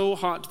 So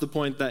hot to the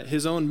point that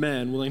his own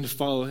men, willing to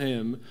follow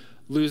him,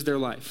 lose their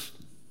life.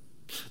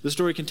 The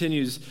story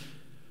continues.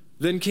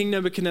 Then King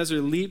Nebuchadnezzar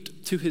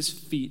leaped to his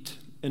feet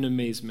in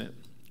amazement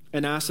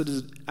and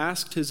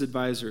asked his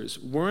advisors,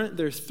 weren't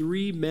there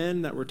 3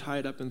 men that were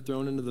tied up and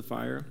thrown into the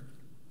fire?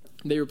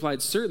 They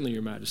replied, certainly,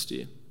 your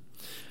majesty.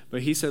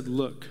 But he said,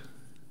 look,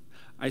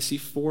 I see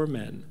 4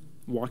 men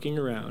walking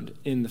around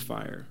in the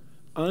fire,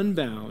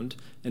 unbound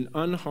and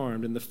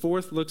unharmed, and the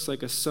 4th looks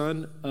like a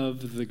son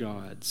of the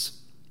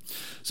gods.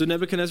 So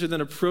Nebuchadnezzar then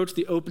approached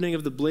the opening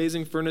of the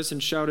blazing furnace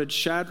and shouted,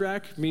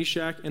 Shadrach,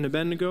 Meshach, and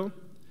Abednego,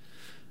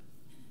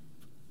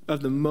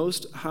 of the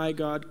Most High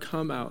God,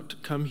 come out,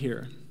 come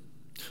here.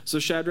 So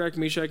Shadrach,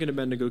 Meshach, and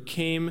Abednego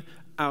came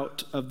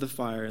out of the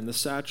fire, and the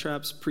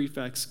satraps,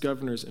 prefects,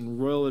 governors, and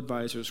royal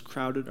advisors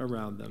crowded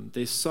around them.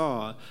 They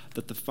saw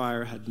that the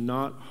fire had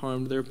not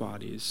harmed their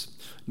bodies,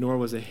 nor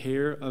was a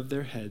hair of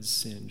their heads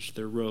singed.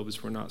 Their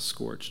robes were not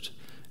scorched,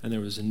 and there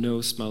was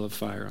no smell of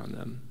fire on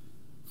them.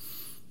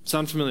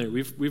 Sound familiar?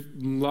 A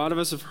lot of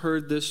us have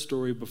heard this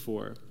story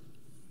before.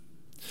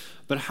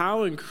 But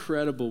how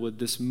incredible would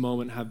this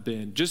moment have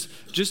been? Just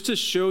to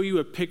show you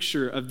a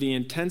picture of the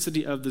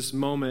intensity of this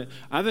moment,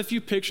 I have a few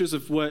pictures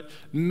of what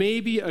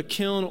maybe a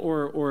kiln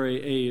or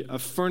a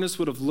furnace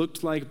would have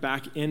looked like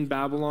back in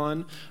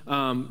Babylon.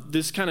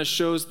 This kind of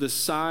shows the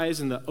size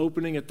and the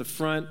opening at the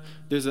front.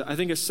 There's, I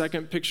think, a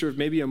second picture of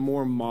maybe a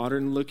more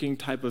modern-looking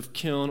type of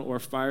kiln or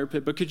fire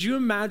pit. But could you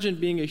imagine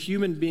being a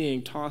human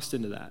being tossed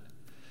into that?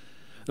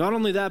 Not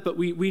only that, but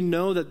we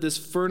know that this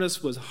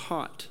furnace was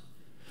hot.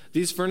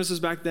 These furnaces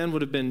back then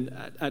would have been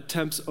at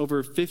temps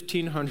over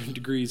 1,500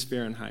 degrees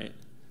Fahrenheit.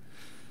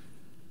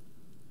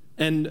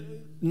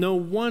 And no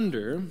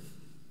wonder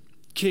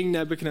King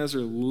Nebuchadnezzar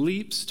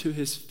leaps to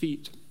his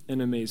feet in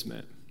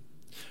amazement.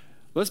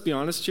 Let's be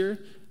honest here.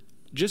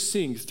 Just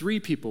seeing 3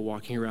 people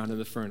walking around in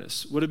the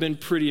furnace would have been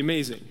pretty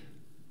amazing.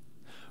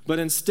 But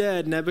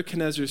instead,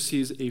 Nebuchadnezzar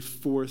sees a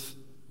 4th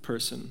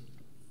person.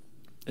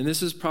 And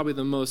this is probably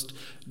the most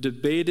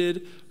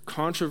debated,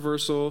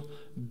 controversial,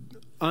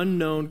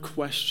 unknown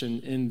question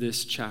in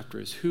this chapter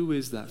is, who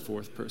is that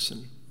fourth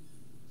person?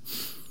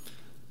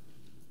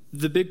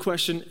 The big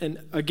question, and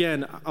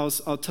again, I'll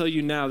tell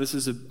you now, this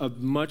is a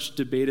much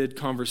debated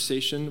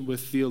conversation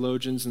with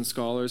theologians and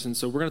scholars, and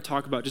so we're going to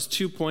talk about just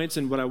 2 points,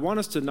 and what I want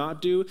us to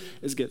not do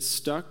is get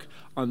stuck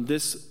on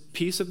this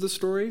piece of the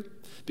story,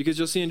 because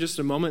you'll see in just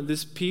a moment,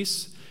 this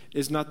piece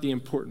is not the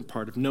important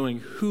part of knowing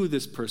who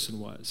this person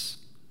was.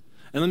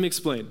 And let me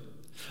explain.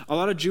 A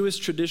lot of Jewish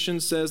tradition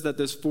says that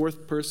this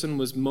fourth person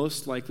was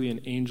most likely an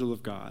angel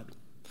of God.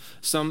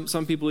 Some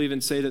people even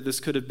say that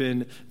this could have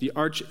been the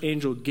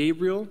archangel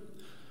Gabriel.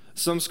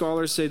 Some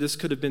scholars say this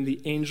could have been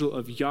the angel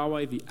of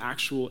Yahweh, the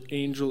actual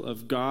angel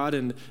of God,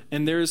 and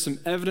there is some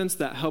evidence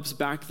that helps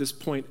back this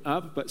point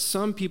up, but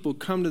some people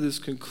come to this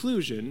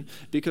conclusion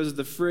because of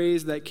the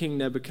phrase that King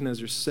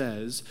Nebuchadnezzar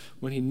says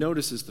when he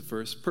notices the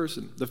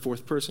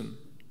fourth person,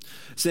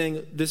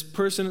 saying, this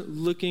person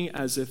looking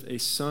as if a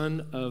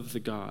son of the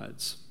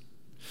gods.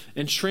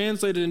 And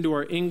translated into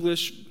our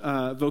English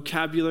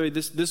vocabulary,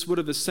 this would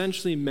have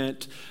essentially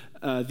meant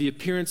the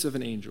appearance of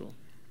an angel.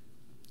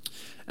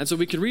 And so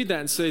we can read that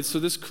and say, so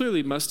this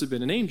clearly must have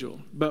been an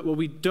angel. But what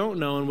we don't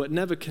know, and what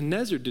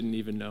Nebuchadnezzar didn't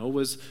even know,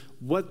 was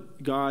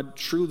what God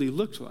truly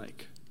looked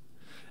like.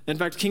 In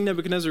fact, King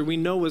Nebuchadnezzar, we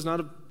know, was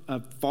not a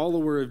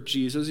follower of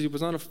Jesus. He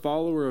was not a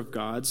follower of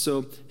God.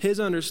 So his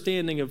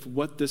understanding of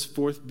what this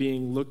fourth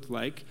being looked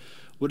like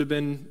would have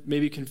been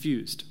maybe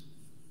confused.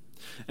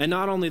 And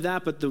not only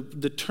that, but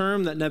the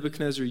term that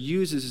Nebuchadnezzar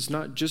uses is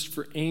not just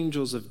for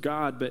angels of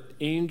God, but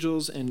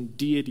angels and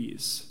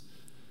deities.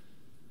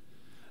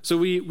 So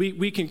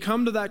we can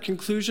come to that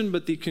conclusion,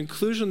 but the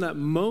conclusion that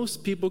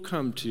most people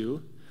come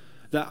to,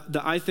 that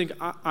I think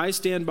I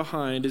stand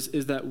behind,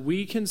 is that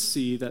we can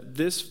see that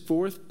this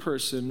fourth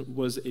person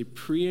was a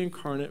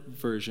pre-incarnate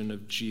version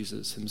of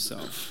Jesus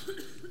himself,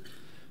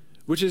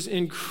 which is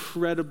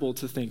incredible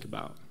to think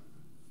about.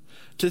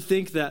 To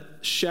think that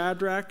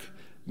Shadrach,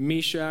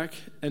 Meshach,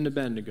 and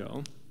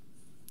Abednego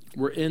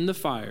were in the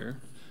fire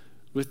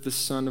with the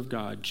Son of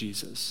God,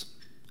 Jesus.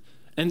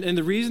 And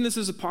the reason this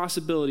is a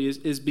possibility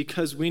is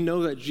because we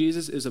know that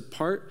Jesus is a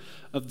part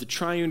of the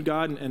triune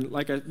God, and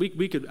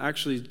we could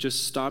actually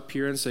just stop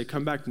here and say,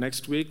 come back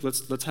next week,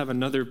 let's have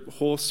another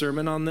whole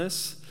sermon on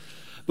this.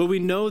 But we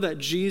know that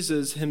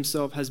Jesus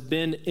himself has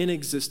been in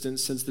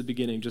existence since the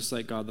beginning, just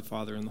like God the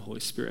Father and the Holy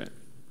Spirit.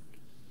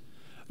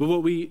 But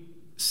what we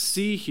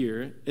see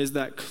here is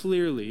that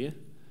clearly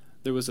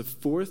there was a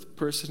fourth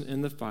person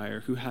in the fire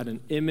who had an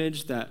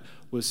image that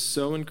was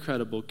so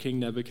incredible, King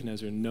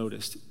Nebuchadnezzar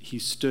noticed he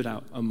stood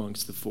out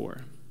amongst the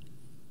four.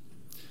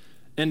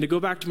 And to go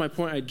back to my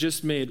point I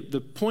just made,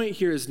 the point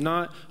here is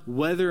not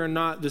whether or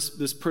not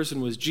this person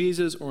was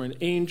Jesus or an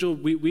angel.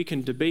 We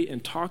can debate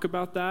and talk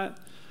about that.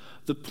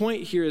 The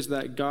point here is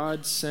that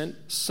God sent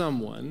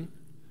someone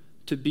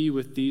to be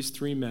with these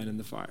three men in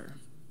the fire.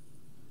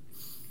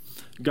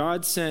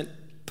 God sent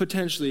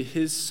potentially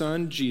his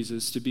son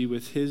Jesus to be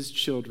with his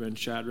children,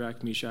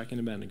 Shadrach, Meshach, and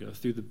Abednego,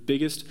 through the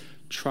biggest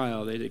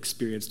trial they'd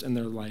experienced in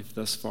their life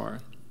thus far.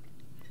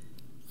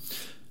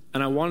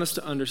 And I want us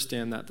to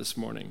understand that this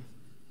morning.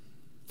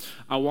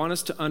 I want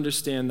us to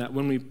understand that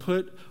when we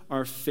put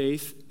our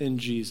faith in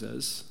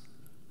Jesus,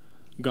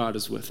 God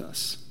is with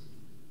us.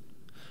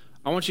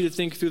 I want you to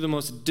think through the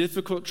most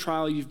difficult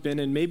trial you've been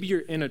in. Maybe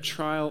you're in a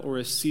trial or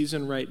a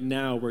season right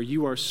now where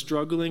you are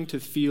struggling to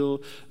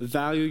feel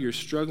value. You're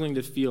struggling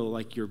to feel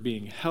like you're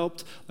being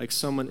helped, like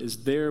someone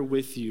is there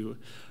with you.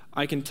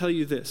 I can tell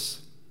you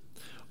this.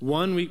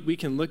 One, we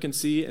can look and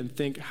see and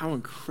think how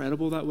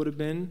incredible that would have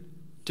been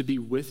to be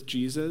with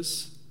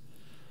Jesus.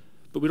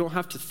 But we don't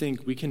have to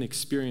think. We can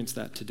experience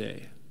that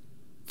today.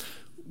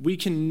 We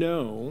can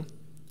know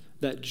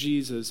that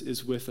Jesus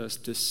is with us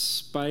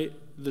despite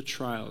the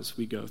trials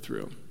we go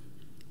through.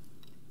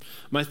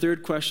 My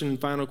third question and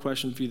final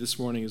question for you this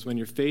morning is, when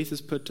your faith is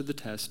put to the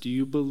test, do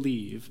you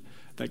believe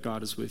that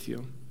God is with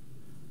you?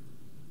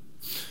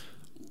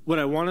 What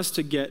I want us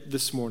to get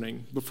this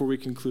morning before we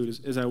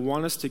conclude is I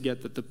want us to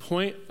get that the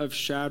point of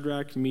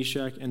Shadrach,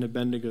 Meshach, and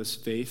Abednego's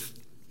faith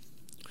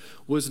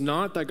was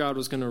not that God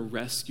was going to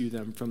rescue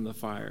them from the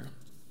fire.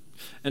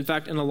 In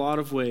fact, in a lot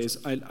of ways,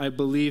 I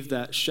believe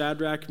that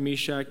Shadrach,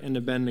 Meshach, and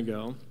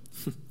Abednego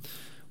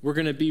were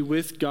going to be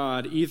with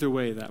God either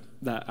way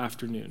that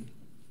afternoon.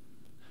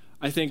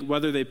 I think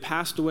whether they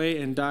passed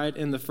away and died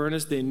in the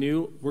furnace, they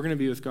knew we're going to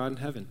be with God in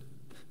heaven.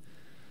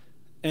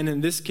 And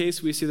in this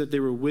case, we see that they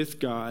were with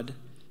God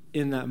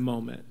in that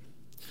moment.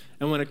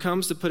 And when it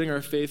comes to putting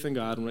our faith in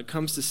God, when it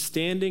comes to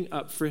standing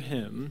up for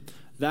him,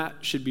 that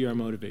should be our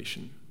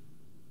motivation.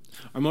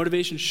 Our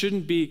motivation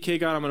shouldn't be, okay,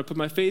 God, I'm going to put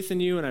my faith in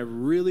you, and I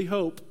really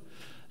hope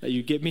that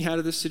you get me out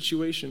of this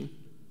situation.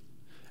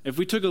 If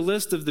we took a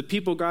list of the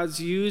people God's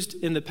used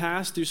in the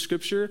past through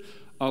Scripture,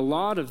 a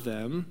lot of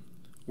them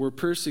were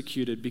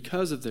persecuted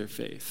because of their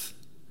faith.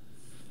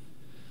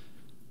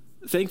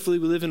 Thankfully,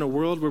 we live in a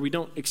world where we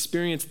don't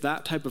experience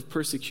that type of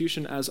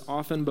persecution as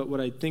often, but what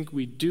I think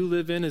we do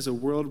live in is a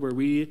world where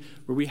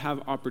we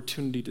have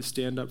opportunity to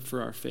stand up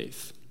for our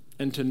faith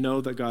and to know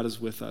that God is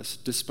with us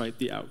despite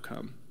the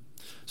outcome.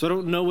 So I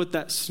don't know what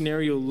that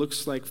scenario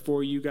looks like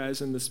for you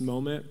guys in this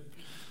moment,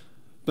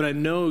 but I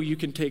know you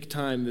can take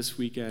time this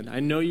weekend. I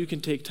know you can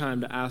take time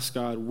to ask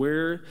God,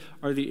 where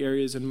are the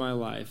areas in my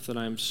life that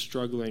I'm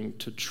struggling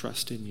to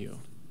trust in you?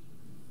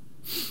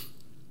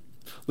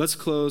 Let's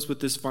close with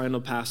this final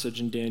passage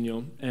in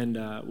Daniel, and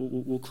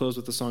we'll close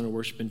with the song of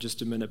worship in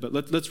just a minute. But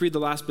let's read the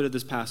last bit of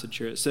this passage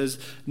here. It says,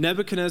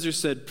 Nebuchadnezzar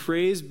said,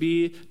 "Praise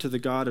be to the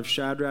God of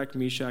Shadrach,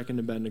 Meshach, and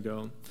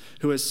Abednego,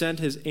 who has sent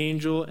his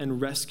angel and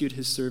rescued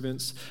his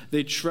servants.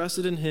 They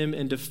trusted in him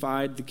and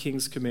defied the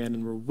king's command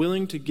and were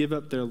willing to give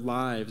up their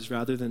lives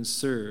rather than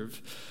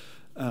serve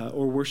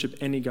or worship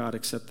any god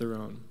except their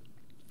own.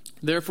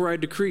 Therefore I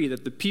decree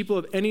that the people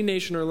of any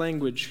nation or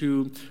language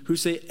who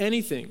say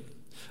anything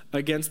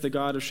against the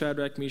God of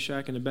Shadrach,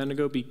 Meshach, and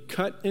Abednego be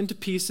cut into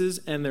pieces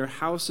and their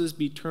houses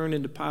be turned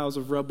into piles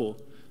of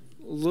rubble."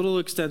 A little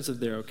extensive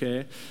there,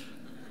 okay?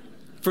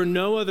 "For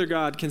no other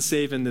God can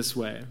save in this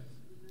way."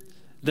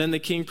 Then the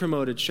king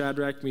promoted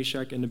Shadrach,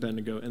 Meshach, and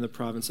Abednego in the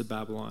province of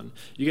Babylon.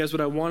 You guys,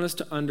 what I want us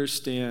to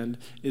understand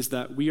is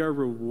that we are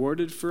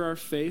rewarded for our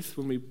faith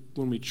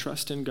when we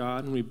trust in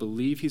God, when we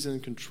believe he's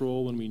in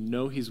control, when we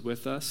know he's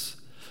with us.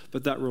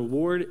 But that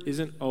reward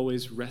isn't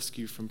always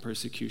rescue from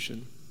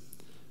persecution.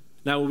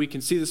 Now, what we can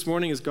see this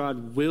morning is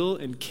God will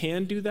and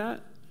can do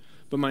that,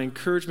 but my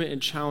encouragement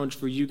and challenge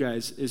for you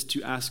guys is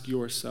to ask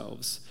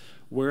yourselves,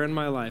 where in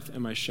my life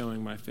am I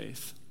showing my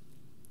faith?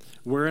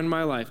 Where in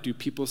my life do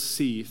people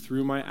see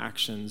through my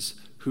actions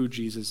who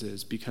Jesus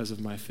is because of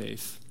my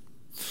faith?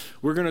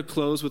 We're going to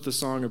close with a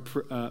song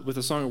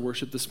of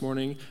worship this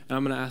morning, and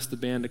I'm going to ask the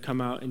band to come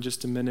out in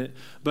just a minute.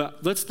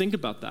 But let's think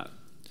about that.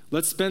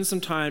 Let's spend some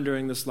time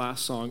during this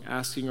last song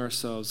asking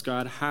ourselves,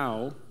 God,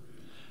 how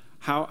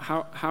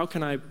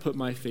can I put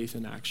my faith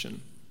in action?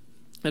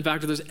 In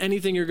fact, if there's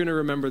anything you're going to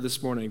remember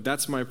this morning,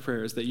 that's my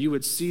prayer, is that you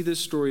would see this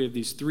story of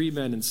these three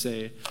men and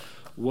say,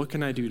 what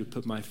can I do to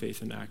put my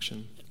faith in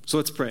action? So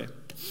let's pray.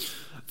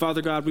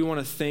 Father God, we want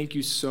to thank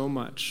you so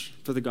much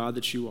for the God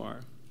that you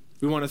are.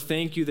 We want to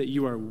thank you that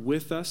you are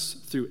with us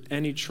through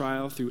any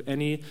trial, through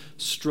any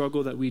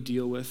struggle that we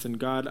deal with. And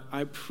God,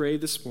 I pray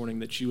this morning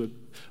that you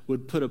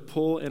would put a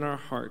pull in our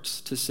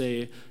hearts to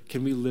say,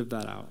 can we live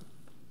that out?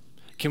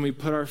 Can we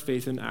put our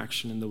faith in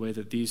action in the way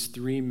that these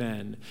three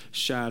men,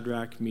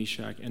 Shadrach,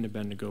 Meshach, and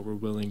Abednego, were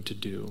willing to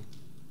do?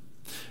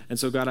 And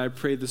so, God, I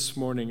pray this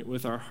morning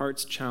with our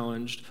hearts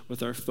challenged,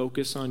 with our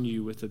focus on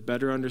you, with a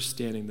better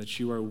understanding that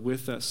you are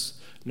with us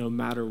no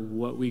matter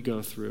what we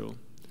go through,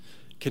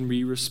 can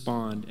we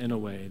respond in a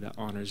way that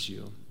honors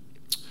you?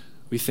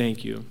 We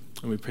thank you,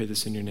 and we pray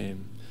this in your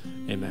name.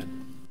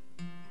 Amen.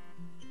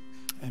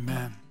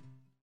 Amen.